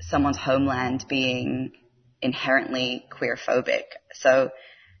someone's homeland being inherently queer-phobic. So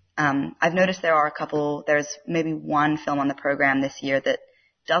I've noticed there's maybe one film on the program this year that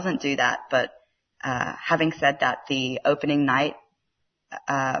doesn't do that, but having said that, the opening night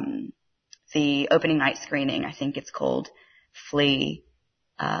screening, I think it's called Flee,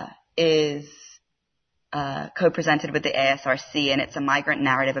 is co-presented with the ASRC, and it's a migrant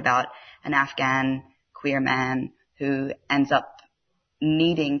narrative about an Afghan queer man who ends up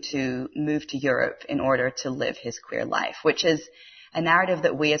needing to move to Europe in order to live his queer life, which is a narrative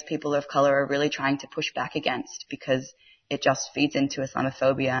that we as people of color are really trying to push back against, because it just feeds into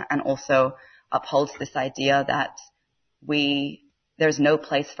Islamophobia and also upholds this idea that there's no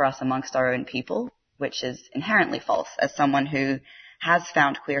place for us amongst our own people, which is inherently false. As someone who has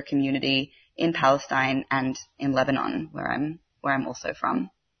found queer community in Palestine and in Lebanon, where I'm also from.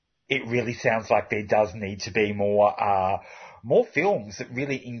 It really sounds like there does need to be more films that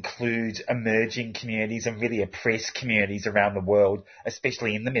really include emerging communities and really oppressed communities around the world,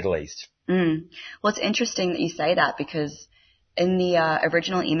 especially in the Middle East. Well, it's interesting that you say that, because in the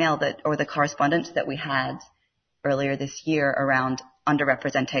original email or the correspondence that we had earlier this year around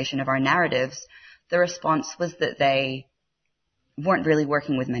underrepresentation of our narratives, the response was that they weren't really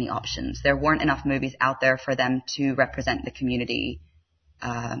working with many options. There weren't enough movies out there for them to represent the community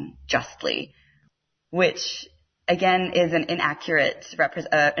justly, which again is an inaccurate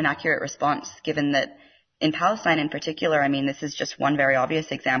response, given that in Palestine in particular, I mean, this is just one very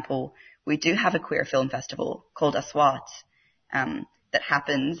obvious example. We do have a queer film festival called Aswat that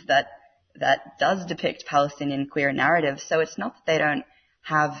happens that does depict Palestinian queer narratives. So it's not that they don't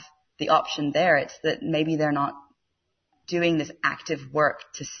have the option there. It's that maybe they're not doing this active work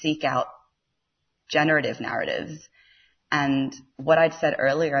to seek out generative narratives. And what I'd said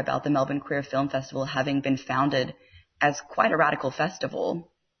earlier about the Melbourne Queer Film Festival having been founded as quite a radical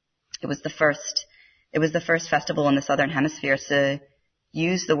festival, it was the first festival in the Southern Hemisphere to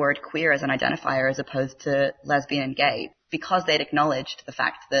use the word queer as an identifier as opposed to lesbian and gay, because they'd acknowledged the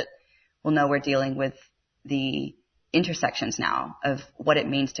fact that, well, no, we're dealing with the intersections now of what it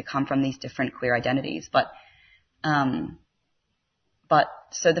means to come from these different queer identities. But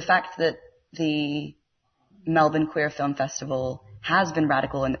so the fact that the Melbourne Queer Film Festival has been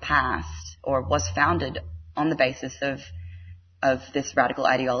radical in the past, or was founded on the basis of this radical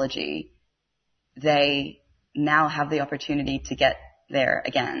ideology, they now have the opportunity to get there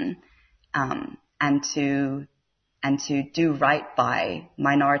again, and to do right by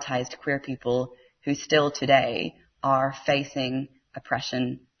minoritized queer people who still today are facing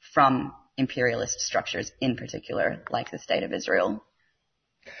oppression from imperialist structures, in particular, like the State of Israel.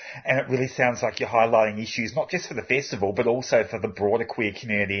 And it really sounds like you're highlighting issues not just for the festival, but also for the broader queer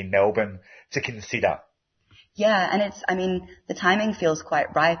community in Melbourne to consider. Yeah, and the timing feels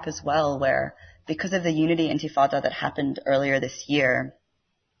quite ripe as well, where because of the Unity Intifada that happened earlier this year,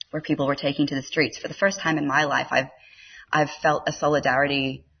 where people were taking to the streets, for the first time in my life, I've felt a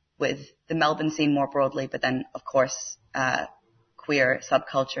solidarity with the Melbourne scene more broadly, but then, of course, queer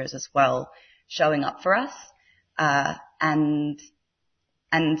subcultures as well, showing up for us.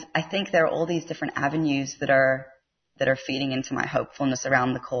 And I think there are all these different avenues that are feeding into my hopefulness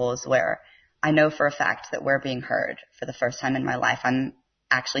around the cause, where I know for a fact that we're being heard. For the first time in my life, I'm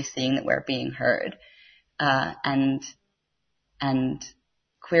actually seeing that we're being heard. And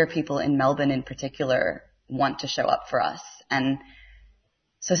queer people in Melbourne in particular want to show up for us. And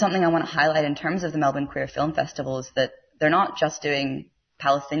so something I want to highlight in terms of the Melbourne Queer Film Festival is that they're not just doing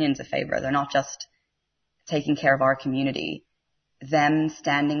Palestinians a favor. They're not just taking care of our community. Them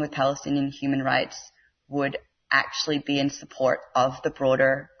standing with Palestinian human rights would actually be in support of the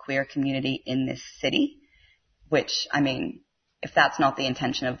broader queer community in this city, which, I mean, if that's not the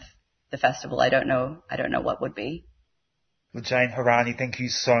intention of the festival, I don't know what would be. Jane Hirani, thank you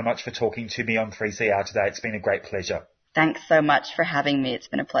so much for talking to me on 3CR today. It's been a great pleasure. Thanks so much for having me. It's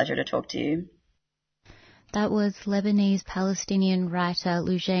been a pleasure to talk to you. That was Lebanese-Palestinian writer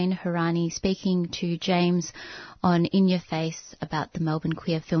Loujain Hirani speaking to James on In Your Face about the Melbourne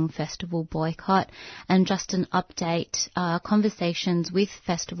Queer Film Festival boycott. And just an update, conversations with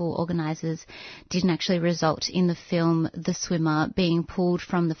festival organisers didn't actually result in the film The Swimmer being pulled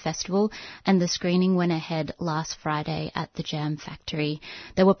from the festival, and the screening went ahead last Friday at the Jam Factory.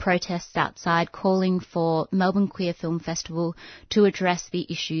 There were protests outside calling for Melbourne Queer Film Festival to address the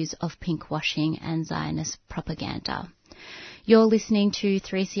issues of pinkwashing and Zionist propaganda. You're listening to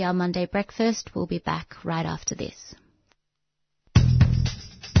 3CR Monday Breakfast. We'll be back right after this.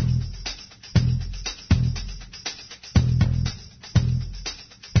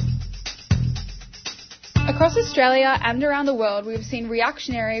 Across Australia and around the world, we've seen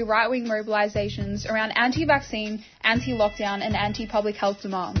reactionary right-wing mobilisations around anti-vaccine, anti-lockdown and anti-public health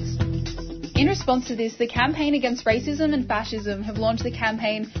demands. In response to this, the Campaign Against Racism and Fascism have launched the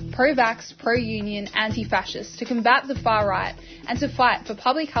campaign Pro-Vax, Pro-Union, Anti-Fascist to combat the far right and to fight for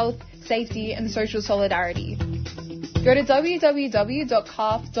public health, safety and social solidarity. Go to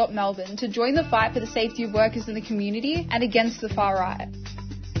www.carf.melbourne to join the fight for the safety of workers in the community and against the far right.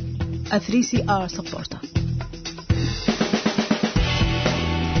 A 3CR supporter.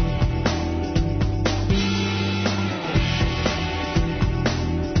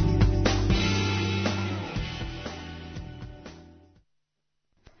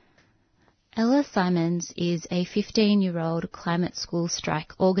 Ella Simons is a 15-year-old climate school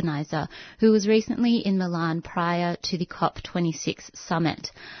strike organiser who was recently in Milan prior to the COP26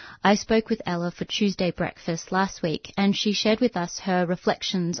 summit. I spoke with Ella for Tuesday Breakfast last week, and she shared with us her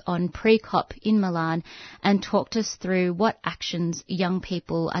reflections on pre-COP in Milan and talked us through what actions young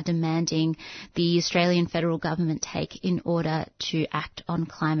people are demanding the Australian federal government take in order to act on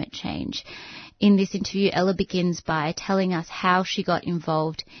climate change. In this interview, Ella begins by telling us how she got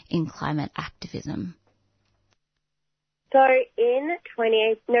involved in climate activism. So in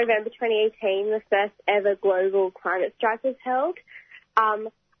November 2018, the first ever global climate strike was held.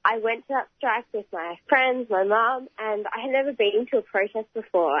 I went to that strike with my friends, my mum, and I had never been to a protest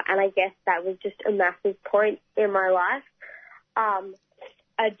before, and I guess that was just a massive point in my life, a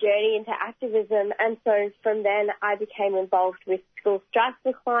journey into activism. And so from then I became involved with School Strike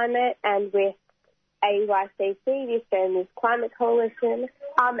for Climate and with AYCC, the Australian Youth Climate Coalition,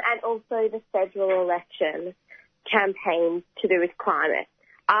 and also the federal election campaign to do with climate.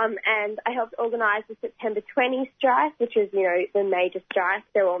 And I helped organise the September 20 strike, which is, the major strike.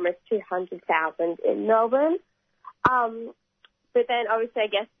 There were almost 200,000 in Melbourne. But then obviously I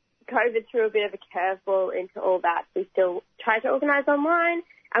guess COVID threw a bit of a curveball into all that. We still tried to organise online,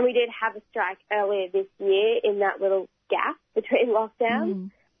 and we did have a strike earlier this year in that little gap between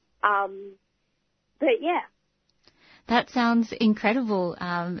lockdowns. But yeah. That sounds incredible.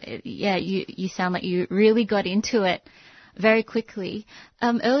 You sound like you really got into it very quickly.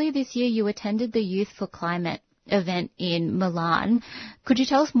 Earlier this year, you attended the Youth for Climate event in Milan. Could you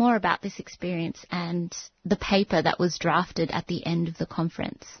tell us more about this experience and the paper that was drafted at the end of the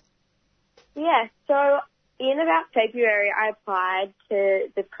conference? Yeah, so in about February, I applied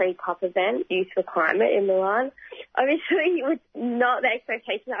to the pre-COP event, Youth for Climate in Milan. Obviously, it was not the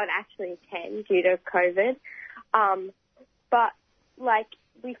expectation I would actually attend due to COVID. But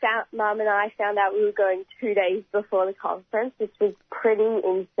Mum and I found out we were going 2 days before the conference, which was pretty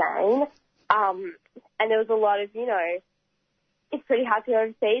insane. And there was a lot of, it's pretty hard to go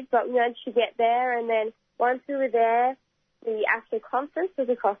overseas, but we managed to get there. And then once we were there, the actual conference was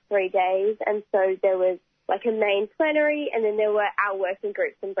across 3 days. And so there was like a main plenary, and then there were our working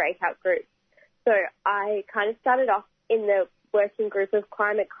groups and breakout groups. So I kind of started off in the working group of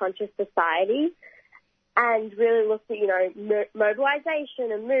Climate Conscious Society and really looked at,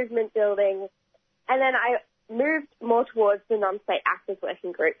 mobilisation and movement building. And then I moved more towards the non-state actors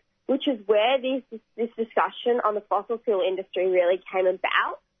working group, which is where this discussion on the fossil fuel industry really came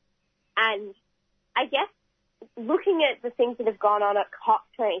about. And I guess looking at the things that have gone on at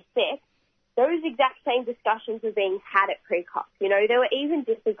COP26, those exact same discussions were being had at pre-COP. There were even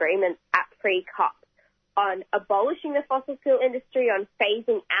disagreements at pre-COP on abolishing the fossil fuel industry, on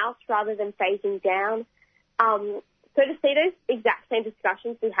phasing out rather than phasing down. So to see those exact same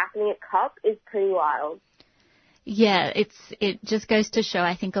discussions be happening at COP is pretty wild. Yeah, it just goes to show,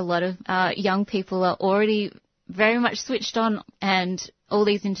 I think a lot of young people are already very much switched on, and all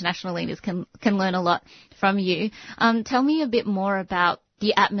these international leaders can learn a lot from you. Tell me a bit more about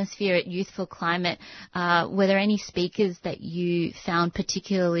the atmosphere at Youth for Climate. Were there any speakers that you found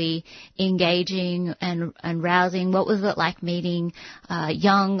particularly engaging and rousing? What was it like meeting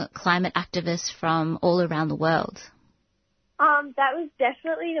young climate activists from all around the world? That was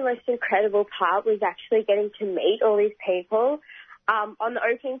definitely the most incredible part, was actually getting to meet all these people. On the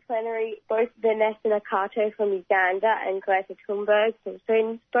opening plenary, both Vanessa Nakato from Uganda and Greta Thunberg from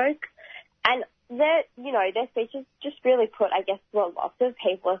Sweden spoke. And their speeches just really put, I guess, what lots of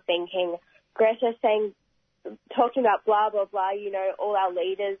people are thinking. Greta talking about blah, blah, blah, all our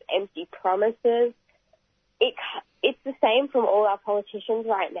leaders, empty promises. It's the same from all our politicians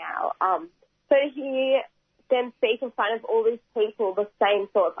right now. So to hear them speak in front of all these people, the same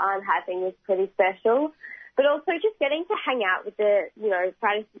thoughts I'm having, was pretty special. But also just getting to hang out with the,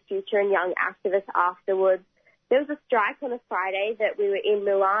 Fridays for Future and young activists afterwards. There was a strike on a Friday that we were in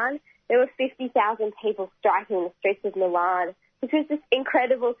Milan. There were 50,000 people striking in the streets of Milan, which was just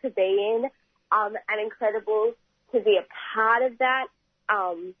incredible to be in, and incredible to be a part of that.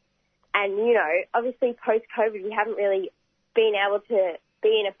 And, obviously post-COVID, we haven't really been able to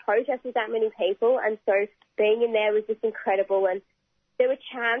be in a protest with that many people, and so being in there was just incredible. And there were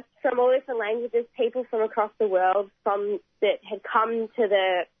chants from all different languages, people from across the world that had come to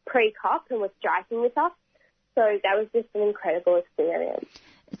the pre-COP and were striking with us. So that was just an incredible experience.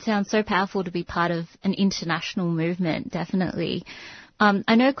 It sounds so powerful to be part of an international movement, definitely.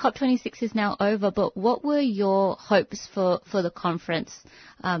 I know COP26 is now over, but what were your hopes for the conference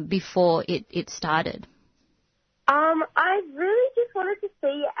before it started? I really just wanted to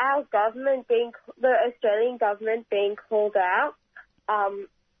see our government the Australian government being called out,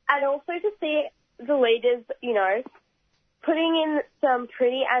 and also to see the leaders, putting in some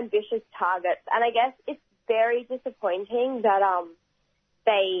pretty ambitious targets. And I guess it's very disappointing that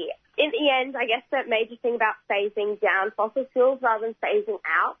in the end, I guess that major thing about phasing down fossil fuels rather than phasing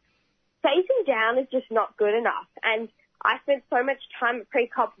out, phasing down is just not good enough. And I spent so much time at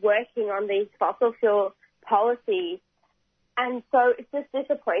pre-COP working on these fossil fuel policies, and so it's just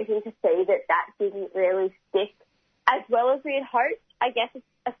disappointing to see that didn't really stick as well as we had hoped. I guess it's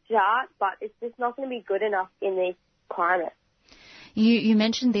a start, but it's just not going to be good enough in this climate. You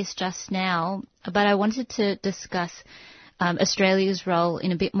mentioned this just now, but I wanted to discuss Australia's role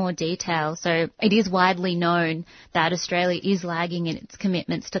in a bit more detail. So it is widely known that Australia is lagging in its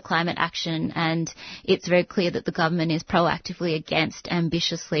commitments to climate action, and it's very clear that the government is proactively against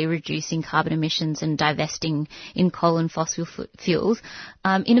ambitiously reducing carbon emissions and divesting in coal and fossil fuels.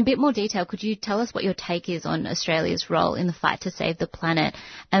 In a bit more detail, could you tell us what your take is on Australia's role in the fight to save the planet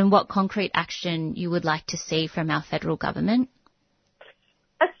and what concrete action you would like to see from our federal government?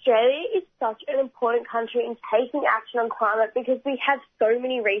 Australia is such an important country in taking action on climate because we have so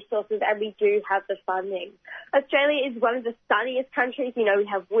many resources and we do have the funding. Australia is one of the sunniest countries. We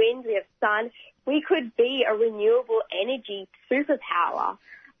have wind, we have sun. We could be a renewable energy superpower.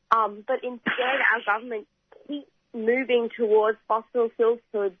 But instead, our government keeps moving towards fossil fuels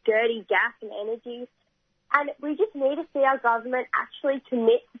for dirty gas and energy. And we just need to see our government actually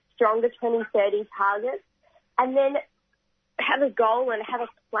commit to stronger 2030 targets and then have a goal and have a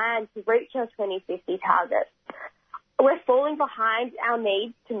plan to reach our 2050 targets. We're falling behind our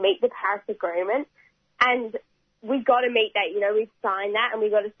needs to meet the Paris Agreement, and we've got to meet that. We've signed that, and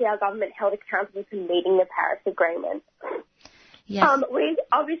we've got to see our government held accountable to meeting the Paris Agreement. Yes.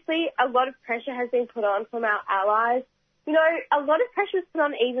 Obviously, a lot of pressure has been put on from our allies. A lot of pressure was put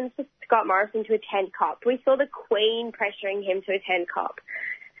on even for Scott Morrison to attend COP. We saw the Queen pressuring him to attend COP.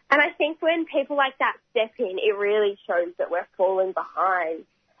 And I think when people like that step in, it really shows that we're falling behind.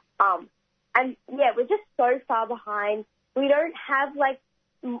 We're just so far behind. We don't have,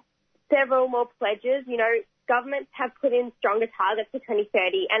 several more pledges. Governments have put in stronger targets for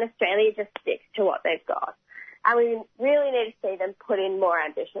 2030, and Australia just sticks to what they've got. And we really need to see them put in more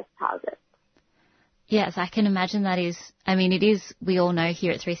ambitious targets. Yes, I can imagine that is, it is, we all know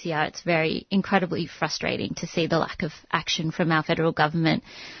here at 3CR, it's very incredibly frustrating to see the lack of action from our federal government.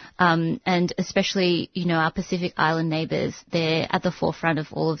 And especially, our Pacific Island neighbours, they're at the forefront of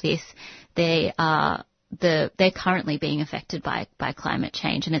all of this. They're currently being affected by climate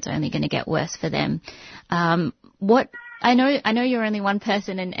change, and it's only going to get worse for them. I know you're only one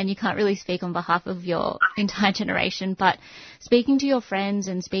person and you can't really speak on behalf of your entire generation, but speaking to your friends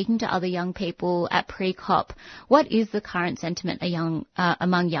and speaking to other young people at pre-COP, what is the current sentiment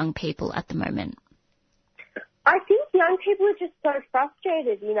among young people at the moment? I think young people are just so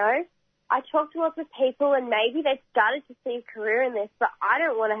frustrated, I talk to lots of people and maybe they've started to see a career in this, but I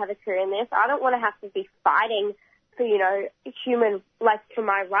don't want to have a career in this. I don't want to have to be fighting for, for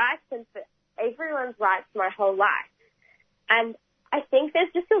my rights and for everyone's rights my whole life. And I think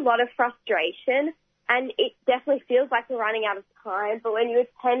there's just a lot of frustration, and it definitely feels like we're running out of time. But when you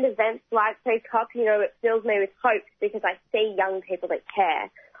attend events like pre-COP, it fills me with hope because I see young people that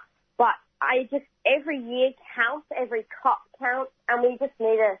care. But every year counts, every COP counts, and we just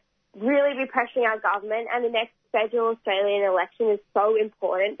need to really be pressuring our government. And the next federal Australian election is so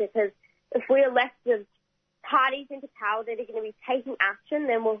important because if we elect the parties into power that are going to be taking action,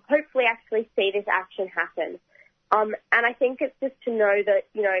 then we'll hopefully actually see this action happen. And I think it's just to know that,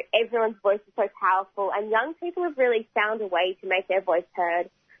 everyone's voice is so powerful and young people have really found a way to make their voice heard.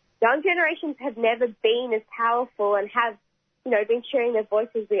 Young generations have never been as powerful and have, been sharing their voice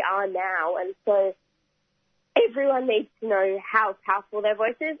as we are now. And so everyone needs to know how powerful their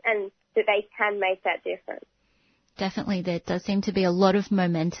voice is and that they can make that difference. Definitely, there does seem to be a lot of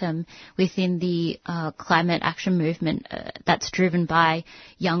momentum within the climate action movement that's driven by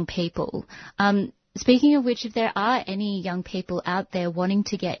young people. Speaking of which, if there are any young people out there wanting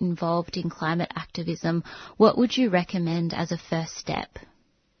to get involved in climate activism, what would you recommend as a first step?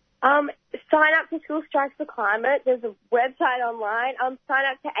 sign up to School Strike for Climate. There's a website online. Sign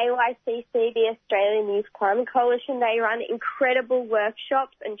up to AYCC, the Australian Youth Climate Coalition. They run incredible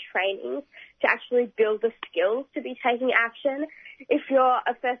workshops and trainings to actually build the skills to be taking action. If you're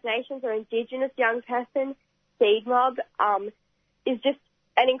a First Nations or Indigenous young person, Seed Mob is just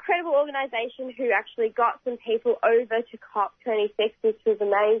an incredible organisation who actually got some people over to COP26, which was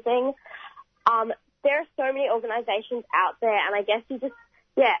amazing. There are so many organisations out there, and I guess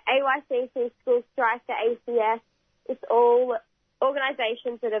AYCC, School Strike, the ACS, it's all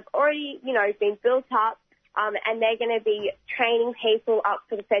organisations that have already, been built up, and they're going to be training people up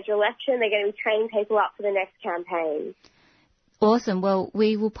for the federal election. They're going to be training people up for the next campaign. Awesome. Well,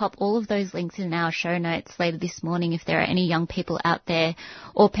 we will pop all of those links in our show notes later this morning if there are any young people out there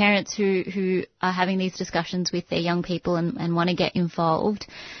or parents who are having these discussions with their young people and want to get involved.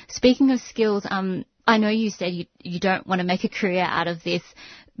 Speaking of skills, I know you said you don't want to make a career out of this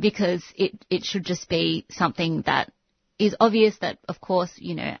because it should just be something that is obvious that, of course,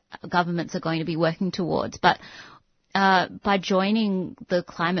 governments are going to be working towards. But by joining the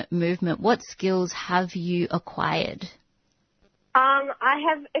climate movement, what skills have you acquired? I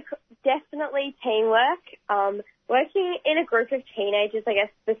have definitely teamwork. Working in a group of teenagers, I guess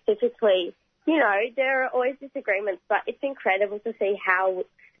specifically, there are always disagreements, but it's incredible to see how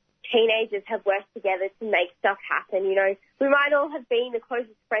teenagers have worked together to make stuff happen. We might all have been the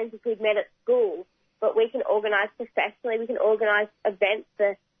closest friends if we'd met at school, but we can organise professionally. We can organise events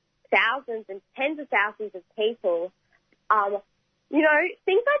for thousands and tens of thousands of people.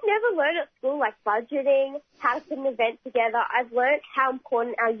 Things I'd never learned at school, like budgeting, how to put an event together. I've learned how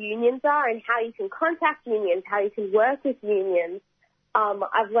important our unions are and how you can contact unions, how you can work with unions.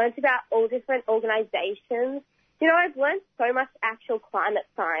 I've learned about all different organisations. I've learned so much actual climate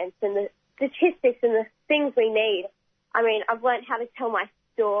science and the statistics and the things we need. I've learned how to tell my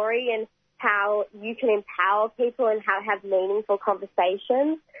story and how you can empower people and how to have meaningful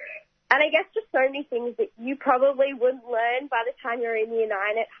conversations. And I guess just so many things that you probably wouldn't learn by the time you're in year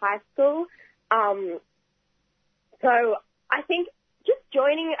 9 at high school. So I think just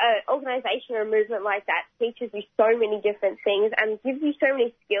joining an organisation or a movement like that teaches you so many different things and gives you so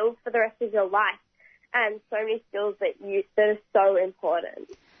many skills for the rest of your life and so many skills that are so important.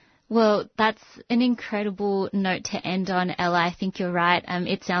 Well, that's an incredible note to end on, Ella. I think you're right.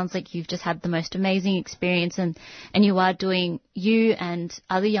 It sounds like you've just had the most amazing experience and you and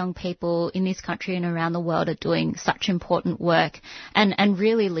other young people in this country and around the world are doing such important work and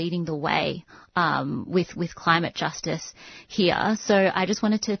really leading the way with climate justice here. So I just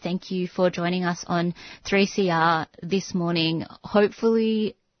wanted to thank you for joining us on 3CR this morning.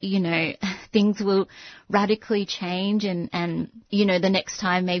 Hopefully, things will radically change and the next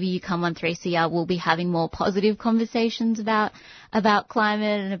time maybe you come on 3CR, we'll be having more positive conversations about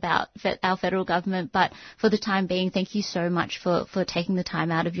climate and about our federal government. But for the time being, thank you so much for taking the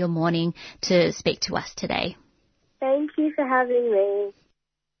time out of your morning to speak to us today. Thank you for having me.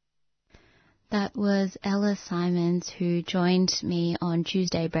 That was Ella Simons, who joined me on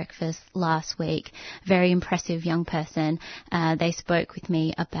Tuesday Breakfast last week. Very impressive young person. They spoke with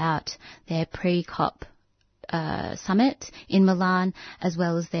me about their pre-COP summit in Milan, as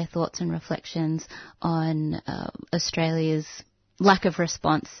well as their thoughts and reflections on Australia's lack of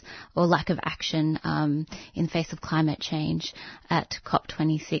response or lack of action in the face of climate change at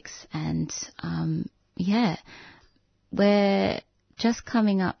COP26. And we're just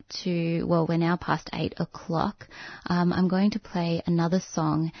coming up to, we're now past 8 o'clock. I'm going to play another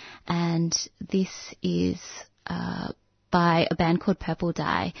song, and this is by a band called Purple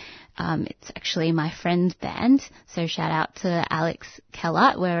Dye. It's actually my friend's band, so shout out to Alex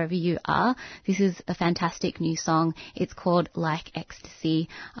Keller, wherever you are. This is a fantastic new song. It's called Like Ecstasy.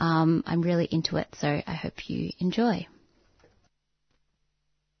 I'm really into it, so I hope you enjoy.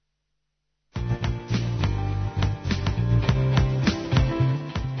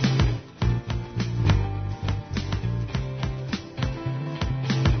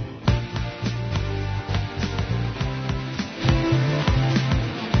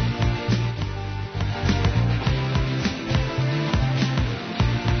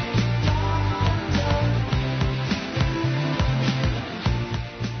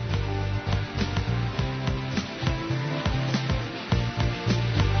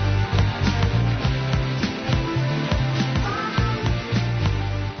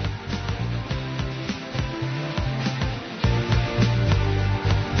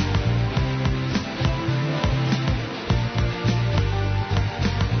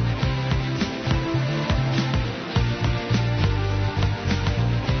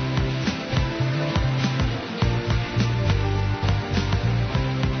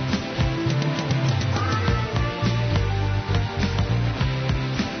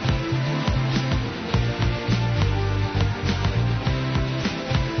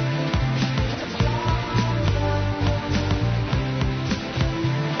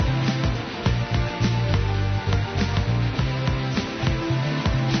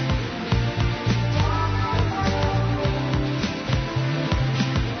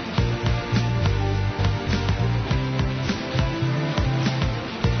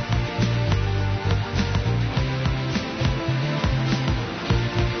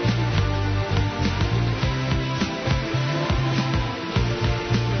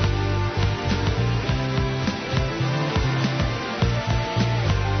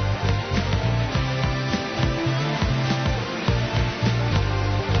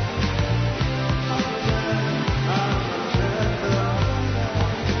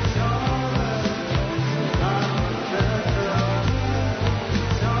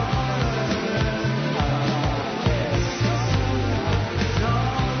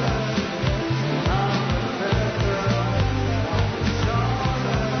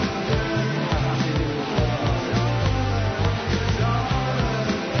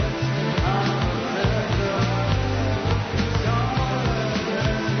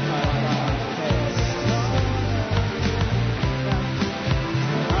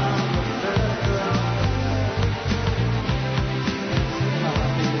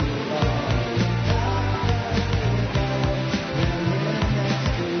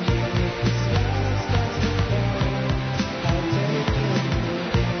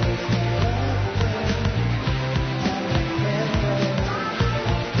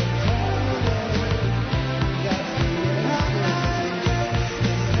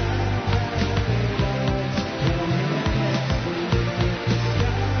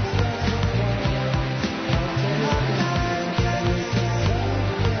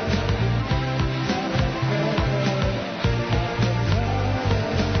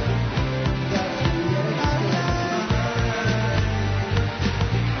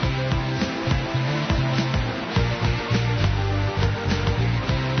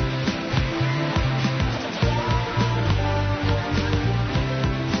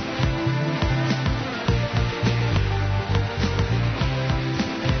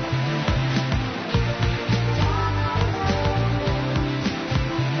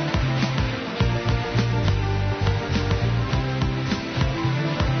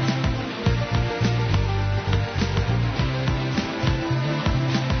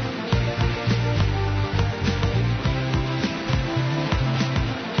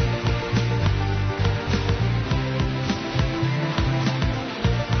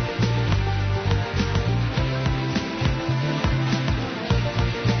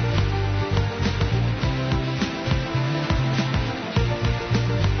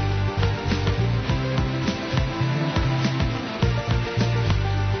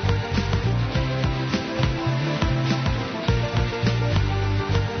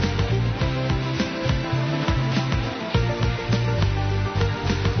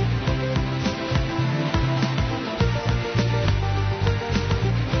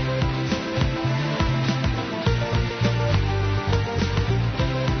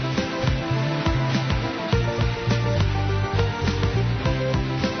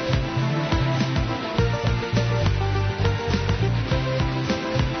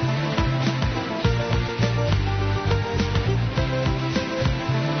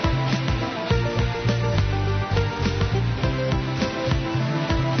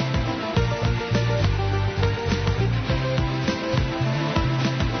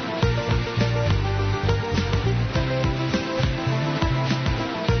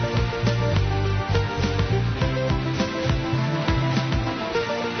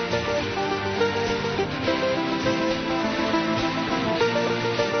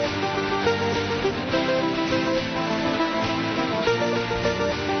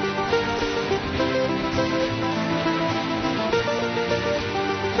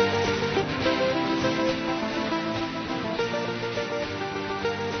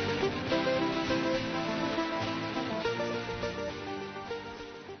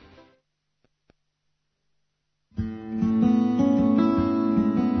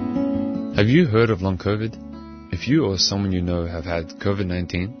 Have you heard of long COVID? If you or someone you know have had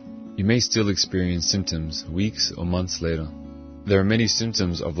COVID-19, you may still experience symptoms weeks or months later. There are many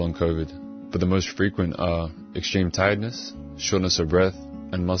symptoms of long COVID, but the most frequent are extreme tiredness, shortness of breath,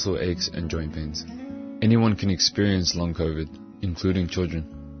 and muscle aches and joint pains. Anyone can experience long COVID, including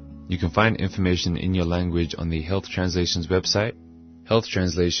children. You can find information in your language on the Health Translations website,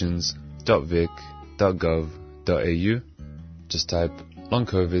 healthtranslations.vic.gov.au. Just type long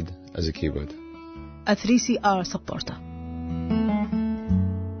COVID as a keyword. A 3CR supporter.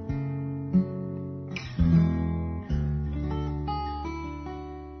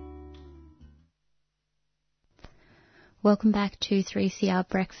 Welcome back to 3CR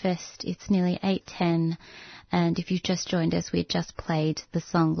Breakfast. It's nearly 8:10, and if you've just joined us, we just played the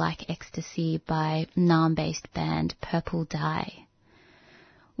song Like Ecstasy by Naarm-based band Purple Dye.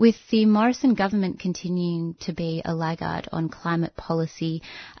 With the Morrison government continuing to be a laggard on climate policy,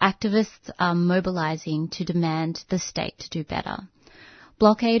 activists are mobilising to demand the state to do better.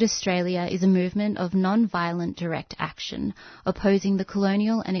 Blockade Australia is a movement of non-violent direct action opposing the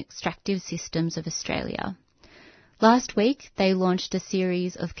colonial and extractive systems of Australia. Last week, they launched a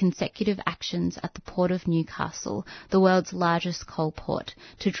series of consecutive actions at the Port of Newcastle, the world's largest coal port,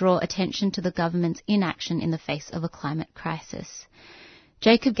 to draw attention to the government's inaction in the face of a climate crisis.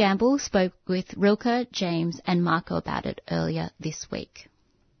 Jacob Gamble spoke with Rilke, James and Marco about it earlier this week.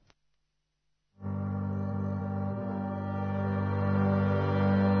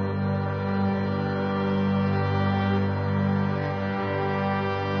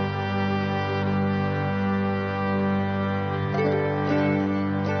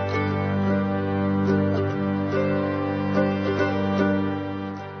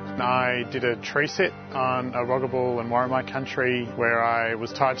 I did a tree sit on Arrogable and Warramite country where I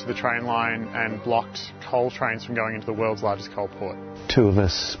was tied to the train line and blocked coal trains from going into the world's largest coal port. Two of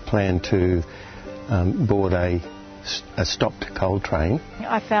us planned to board a stopped coal train.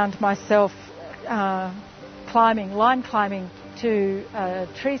 I found myself line climbing to a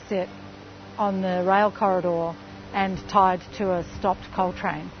tree sit on the rail corridor and tied to a stopped coal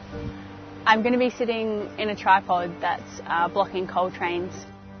train. I'm going to be sitting in a tripod that's blocking coal trains.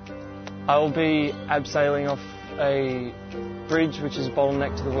 I will be abseiling off a bridge which is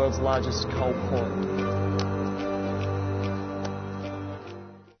bottleneck to the world's largest coal port.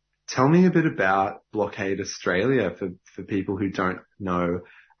 Tell me a bit about Blockade Australia for people who don't know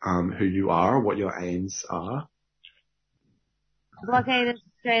who you are or what your aims are. Blockade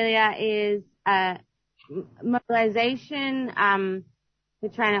Australia is a mobilisation.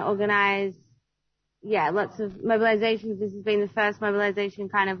 We're trying to organise lots of mobilisations. This has been the first mobilisation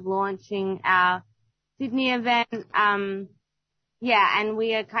kind of launching our Sydney event. And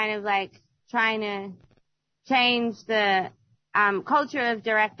we are kind of like trying to change the culture of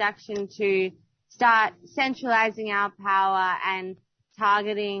direct action to start centralising our power and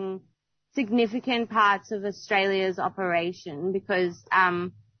targeting significant parts of Australia's operation, because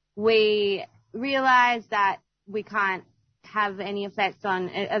we realise that we can't have any effect on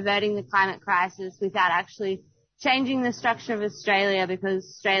averting the climate crisis without actually changing the structure of Australia, because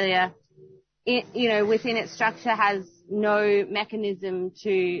Australia, within its structure has no mechanism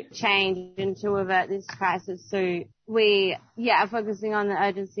to change and to avert this crisis. So we, are focusing on the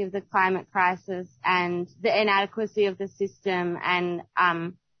urgency of the climate crisis and the inadequacy of the system, and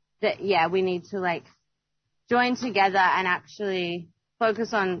we need to join together and actually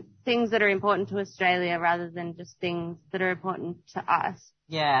focus on things that are important to Australia rather than just things that are important to us.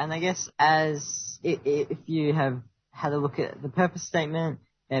 Yeah, and I guess if you have had a look at the purpose statement,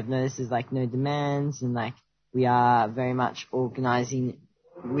 you have noticed there's no demands, and we are very much organising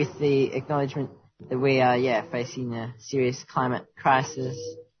with the acknowledgement that we are facing a serious climate crisis,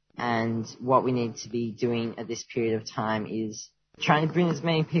 and what we need to be doing at this period of time is trying to bring as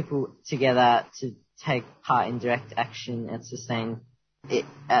many people together to take part in direct action and sustain it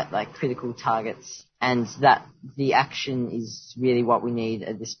at critical targets, and that the action is really what we need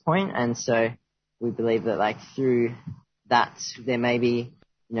at this point. And so we believe that through that there may be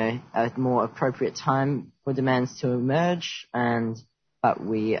a more appropriate time for demands to emerge, but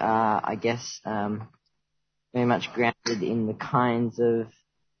we are very much grounded in the kinds of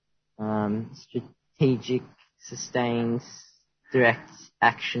strategic, sustained, direct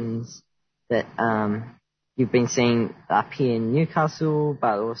actions that you've been seeing up here in Newcastle,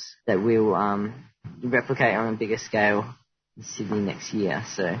 but also that we'll replicate on a bigger scale in Sydney next year.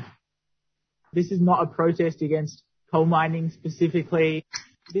 So this is not a protest against coal mining specifically.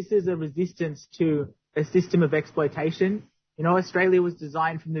 This is a resistance to a system of exploitation. Australia was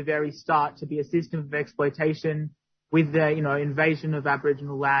designed from the very start to be a system of exploitation with the, invasion of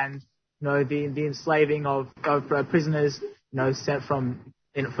Aboriginal land the enslaving of prisoners,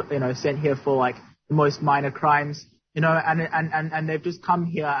 sent here for like the most minor crimes, and they've just come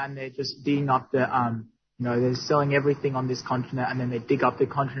here and they're just digging up the, they're selling everything on this continent, and then they dig up the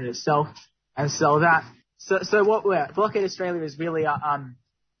continent itself and sell that. So what Blockade Australia is really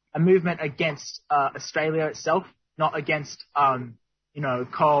a movement against Australia itself, not against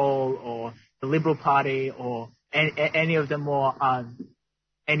coal or the Liberal Party or any of the more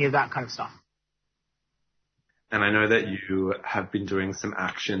any of that kind of stuff. And I know that you have been doing some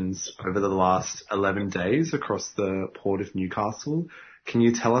actions over the last 11 days across the Port of Newcastle. Can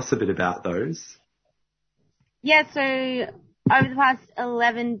you tell us a bit about those? Yeah, so over the past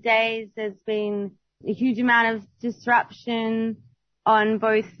 11 days, there's been a huge amount of disruption on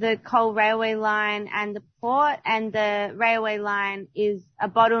both the coal railway line and the port, and the railway line is a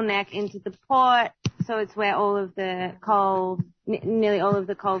bottleneck into the port, so it's where all of the coal, nearly all of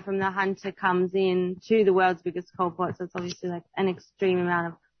the coal from the Hunter comes in to the world's biggest coal port, so it's obviously like an extreme amount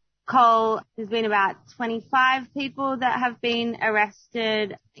of coal. There's been about 25 people that have been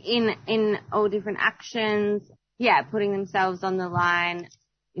arrested in all different actions, putting themselves on the line,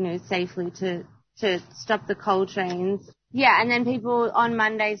 safely to stop the coal trains. Yeah, and then people on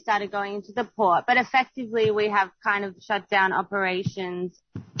Monday started going into the port. But effectively, we have kind of shut down operations,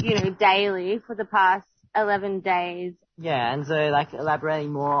 daily for the past 11 days. Yeah, and so,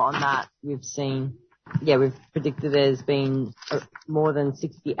 elaborating more on that, we've predicted there's been more than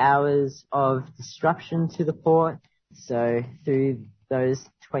 60 hours of disruption to the port. So through those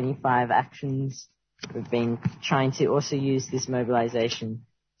 25 actions, we've been trying to also use this mobilization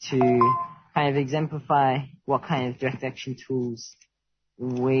to kind of exemplify what kind of direct action tools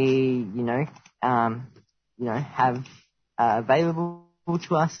we, have available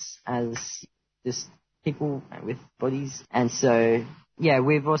to us as just people with bodies. And so,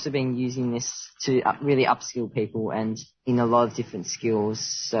 we've also been using this to really upskill people and in a lot of different skills.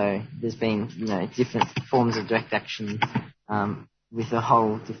 So there's been, different forms of direct action, with a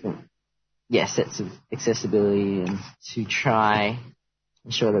whole different, sets of accessibility, and to try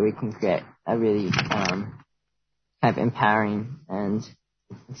ensure that we can create a really kind of empowering and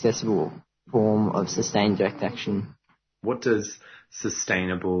accessible form of sustained direct action. What does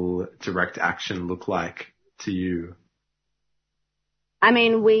sustainable direct action look like to you? I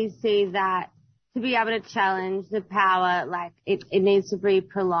mean, we see that to be able to challenge the power, it needs to be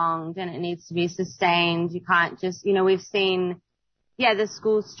prolonged and it needs to be sustained. You can't just, we've seen, the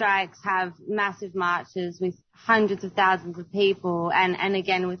school strikes have massive marches with hundreds of thousands of people, and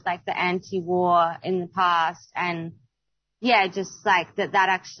again with the anti-war in the past, and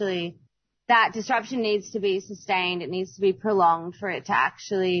that disruption needs to be sustained. It needs to be prolonged for it to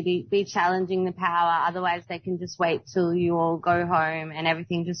actually be challenging the power. Otherwise they can just wait till you all go home and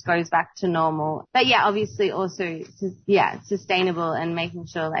everything just goes back to normal. But obviously also, sustainable, and making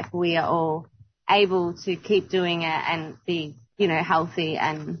sure we are all able to keep doing it and be, healthy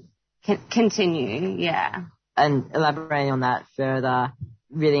and continue. And elaborating on that further,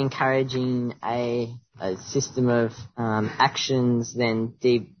 really encouraging a system of actions, then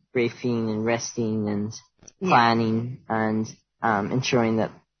debriefing and resting and planning, and ensuring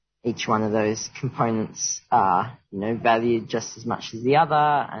that each one of those components are, valued just as much as the other,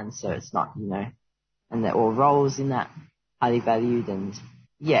 and so it's not, and that all roles in that highly valued, and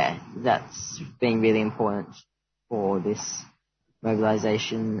that's been really important for this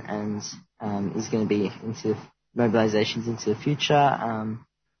mobilisation, and is going to be into mobilisations into the future.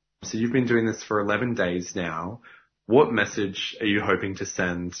 So you've been doing this for 11 days now. What message are you hoping to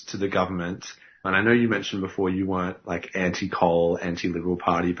send to the government? And I know you mentioned before you weren't anti-coal, anti-Liberal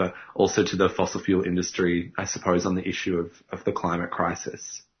Party, but also to the fossil fuel industry, I suppose, on the issue of the climate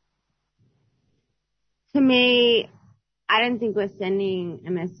crisis. To me, I don't think we're sending a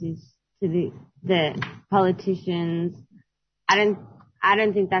message to the politicians. I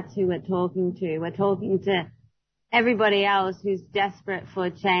don't think that's who we're talking to. We're talking to everybody else who's desperate for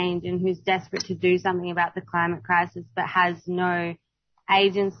change and who's desperate to do something about the climate crisis, but has no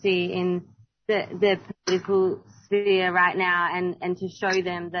agency in the political sphere right now, and to show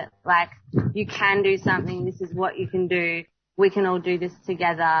them that you can do something, this is what you can do, we can all do this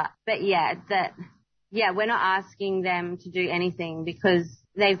together. But we're not asking them to do anything because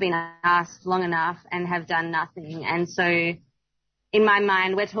they've been asked long enough and have done nothing. And so in my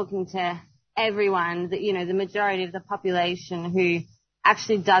mind, we're talking to everyone, that the majority of the population who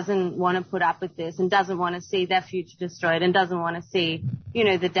actually doesn't want to put up with this and doesn't want to see their future destroyed and doesn't want to see,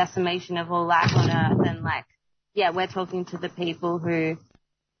 the decimation of all life on Earth. And we're talking to the people who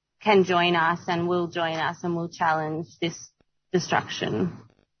can join us and will join us and will challenge this destruction.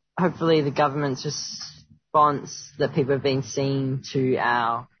 hopefully the government's response that people have been seeing to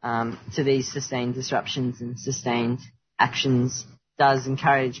our to these sustained disruptions and sustained actions does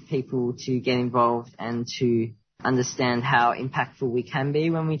encourage people to get involved and to understand how impactful we can be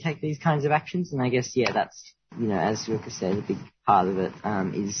when we take these kinds of actions. And I guess, that's, as Lucas said, a big part of it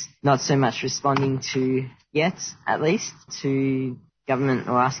is not so much responding to, yet at least, to government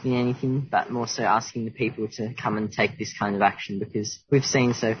or asking anything, but more so asking the people to come and take this kind of action, because we've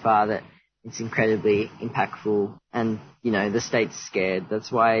seen so far that it's incredibly impactful and, the state's scared.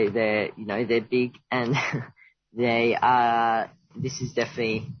 That's why they're big and this is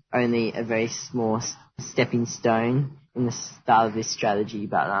definitely only a very small stepping stone in the start of this strategy,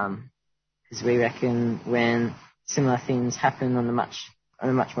 but because we reckon when similar things happen on a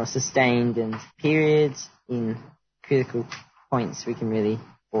much more sustained and periods in critical points, we can really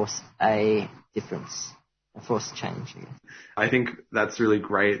force a difference, force a change. I think that's really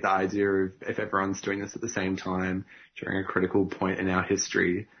great, the idea of if everyone's doing this at the same time during a critical point in our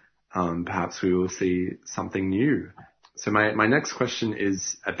history, perhaps we will see something new. So my next question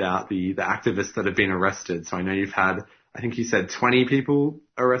is about the activists that have been arrested. So I know you've had, I think you said 20 people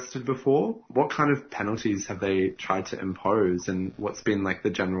arrested before. What kind of penalties have they tried to impose, and what's been like the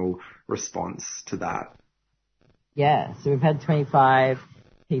general response to that? Yeah, so we've had 25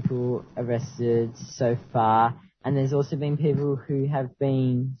 people arrested so far, and there's also been people who have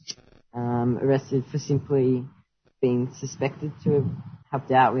been arrested for simply being suspected to have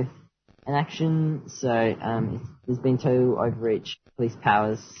helped out with an action. So there's been total overreach, police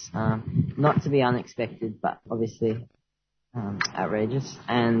powers, not to be unexpected, but obviously outrageous.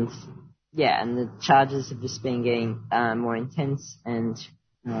 And the charges have just been getting more intense and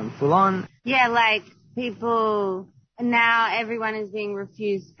full on. Yeah, like people, now everyone is being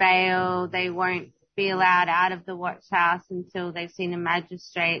refused bail. They won't be allowed out of the watch house until they've seen a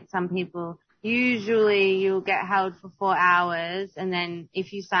magistrate. Some people, usually you'll get held for 4 hours, and then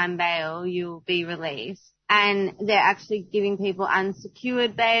if you sign bail, you'll be released. And they're actually giving people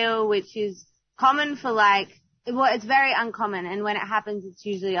unsecured bail, which is common for it's very uncommon. And when it happens, it's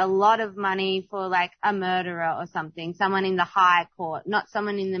usually a lot of money for like a murderer or something, someone in the high court, not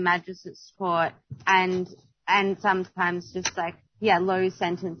someone in the magistrate's court, and sometimes just low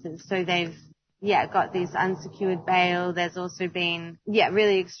sentences. So they've got this unsecured bail. There's also been,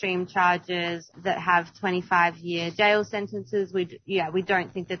 really extreme charges that have 25-year jail sentences. We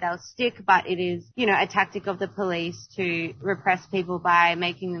don't think that they'll stick, but it is, a tactic of the police to repress people by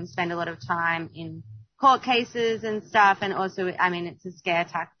making them spend a lot of time in court cases and stuff. And also, it's a scare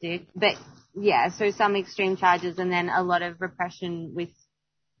tactic. But so some extreme charges and then a lot of repression with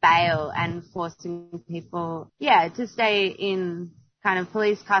bail and forcing people, to stay in kind of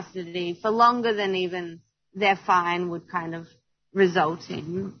police custody for longer than even their fine would kind of result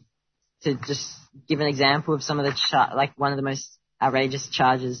in. To just give an example of some of the one of the most outrageous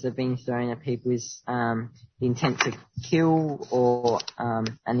charges that have been thrown at people is the intent to kill or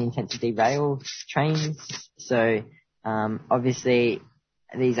and the intent to derail trains. So obviously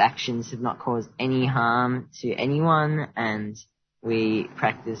these actions have not caused any harm to anyone, and we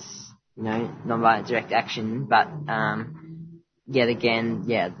practice non-violent direct action, but yet again,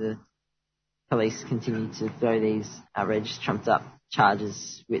 the police continue to throw these outrageous, trumped-up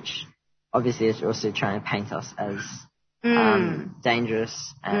charges, which obviously is also trying to paint us as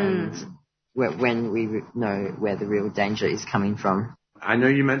dangerous, and when we know where the real danger is coming from. I know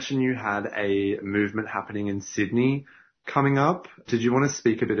you mentioned you had a movement happening in Sydney coming up. Did you want to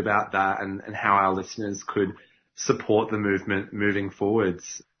speak a bit about that and how our listeners could support the movement moving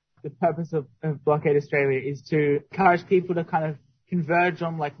forwards? The purpose of Blockade Australia is to encourage people to kind of converge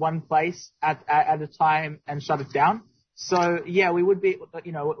on one place at a time and shut it down. So we would be,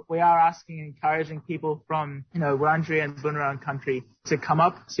 we are asking and encouraging people from, Wurundjeri and Bunurong country to come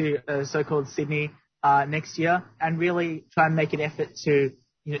up to so-called Sydney next year and really try and make an effort to,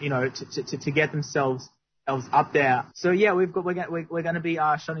 to get themselves up there. So we're going to be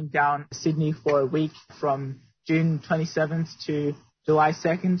shutting down Sydney for a week from June 27th to July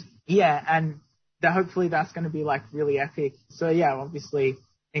 2nd. And hopefully that's going to be really epic. So obviously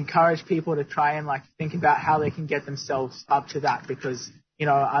encourage people to try and think about how they can get themselves up to that, because,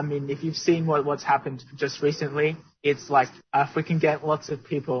 if you've seen what's happened just recently, it's if we can get lots of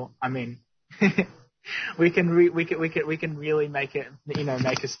people, we can really make it,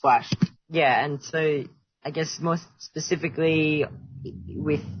 make a splash. Yeah. And so I guess more specifically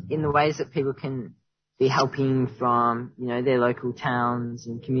in the ways that people can be helping from, their local towns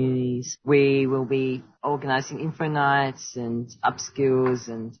and communities. We will be organising info nights and upskills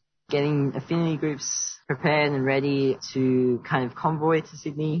and getting affinity groups prepared and ready to kind of convoy to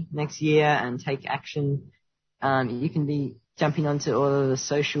Sydney next year and take action. You can be jumping onto all of the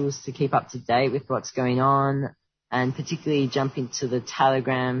socials to keep up to date with what's going on, and particularly jump into the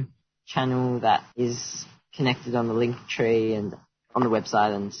Telegram channel that is connected on the link tree and on the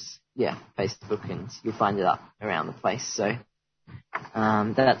website and Facebook, and you'll find it up around the place. So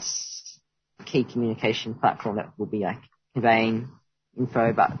that's a key communication platform that will be conveying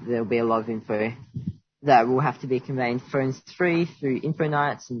info, but there'll be a lot of info that will have to be conveyed phones free through info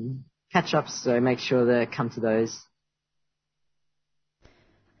nights and catch-ups, so make sure to come to those.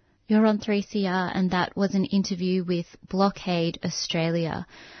 You're on 3CR, and that was an interview with Blockade Australia.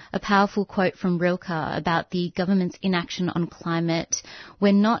 A powerful quote from Rilke about the government's inaction on climate.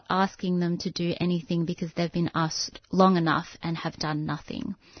 We're not asking them to do anything because they've been asked long enough and have done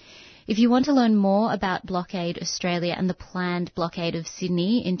nothing. If you want to learn more about Blockade Australia and the planned blockade of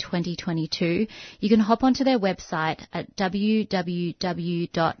Sydney in 2022, you can hop onto their website at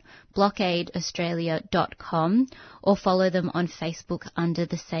www.blockadeaustralia.com or follow them on Facebook under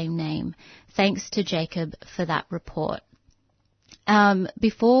the same name. Thanks to Jacob for that report.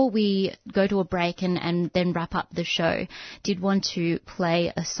 Before we go to a break and then wrap up the show, did want to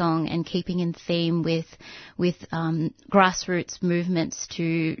play a song, and keeping in theme with grassroots movements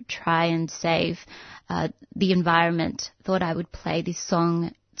to try and save the environment, thought I would play this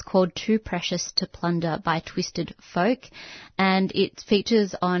song. It's called Too Precious to Plunder by Twisted Folk, and it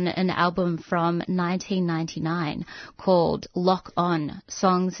features on an album from 1999 called Lock On,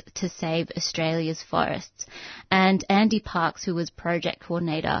 Songs to Save Australia's Forests. And Andy Parks, who was project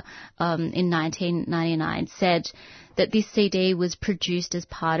coordinator in 1999, said that this CD was produced as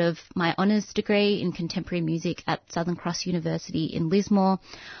part of my honours degree in contemporary music at Southern Cross University in Lismore.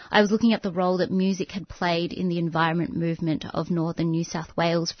 I was looking at the role that music had played in the environment movement of northern New South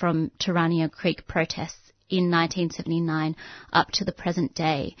Wales from Terania Creek protests in 1979 up to the present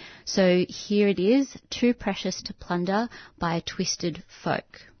day. So here it is, Too Precious to Plunder by Twisted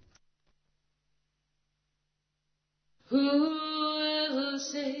Folk. Who will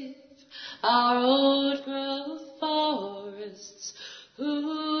save our old growth forests? Who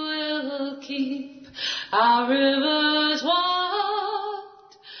will keep our rivers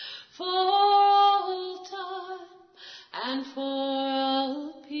wide for all time and for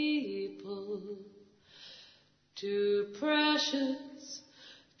all people? Too precious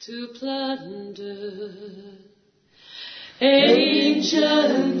to plunder.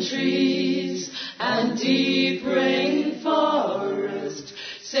 Ancient trees and deep rainforest,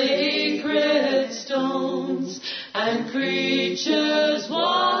 sacred stones and creatures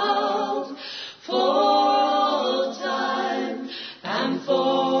wild, for all time and for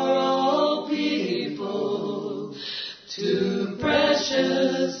all people, too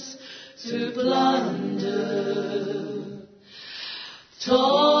precious to plunder.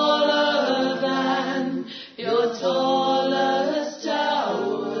 Taller than your tallest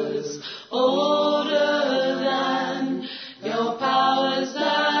towers, older than your powers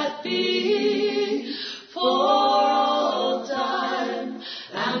that be, for all time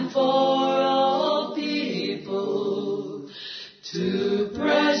and for all people, too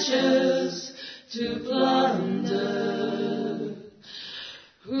precious to plunder.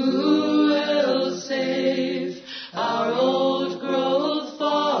 Who will save our old growth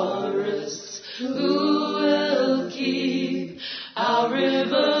forests? Who will keep our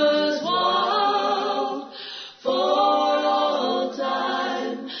rivers wild for all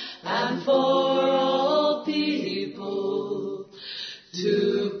time and for all people,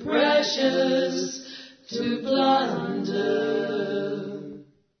 too precious to plunder?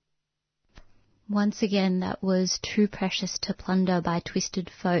 Once again, that was Too Precious to Plunder by Twisted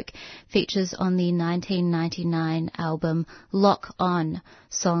Folk, features on the 1999 album Lock On,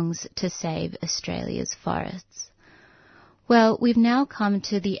 Songs to Save Australia's Forests. Well, we've now come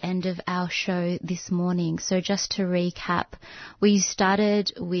to the end of our show this morning. So just to recap, we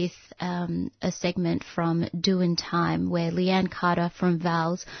started with a segment from Doin' Time where Leanne Carter from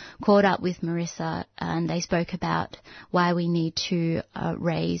VALS caught up with Marissa and they spoke about why we need to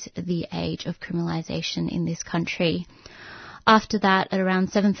raise the age of criminalisation in this country. After that, at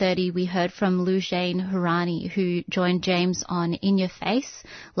around 7:30, we heard from Lujane Hurani, who joined James on In Your Face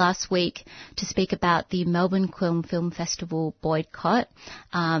last week to speak about the Melbourne Film Festival boycott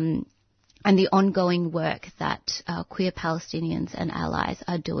and the ongoing work that queer Palestinians and allies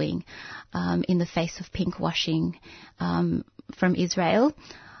are doing in the face of pinkwashing from Israel.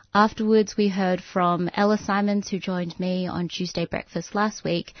 Afterwards, we heard from Ella Simons, who joined me on Tuesday Breakfast last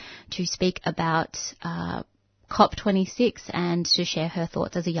week to speak about COP26 and to share her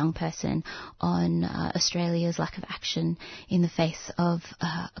thoughts as a young person on Australia's lack of action in the face of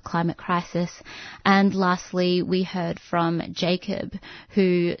a climate crisis. And lastly, we heard from Jacob,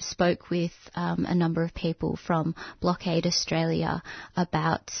 who spoke with a number of people from Blockade Australia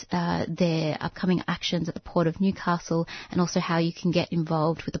about their upcoming actions at the Port of Newcastle and also how you can get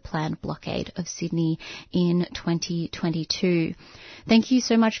involved with the planned blockade of Sydney in 2022. Thank you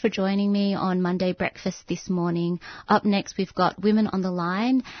so much for joining me on Monday Breakfast this morning. Up next, we've got Women on the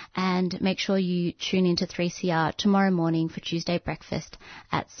Line, and make sure you tune into 3CR tomorrow morning for Tuesday Breakfast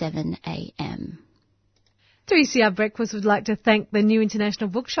at 7 a.m. 3CR Breakfast would like to thank the New International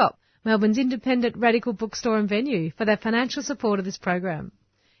Bookshop, Melbourne's independent radical bookstore and venue, for their financial support of this program.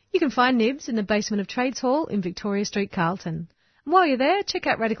 You can find Nibs in the basement of Trades Hall in Victoria Street, Carlton. And while you're there, check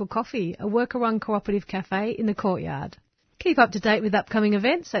out Radical Coffee, a worker-run cooperative cafe in the courtyard. Keep up to date with upcoming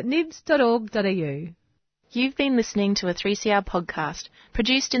events at nibs.org.au. You've been listening to a 3CR podcast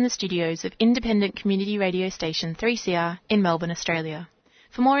produced in the studios of independent community radio station 3CR in Melbourne, Australia.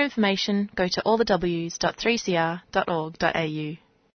 For more information, go to allthews.3cr.org.au.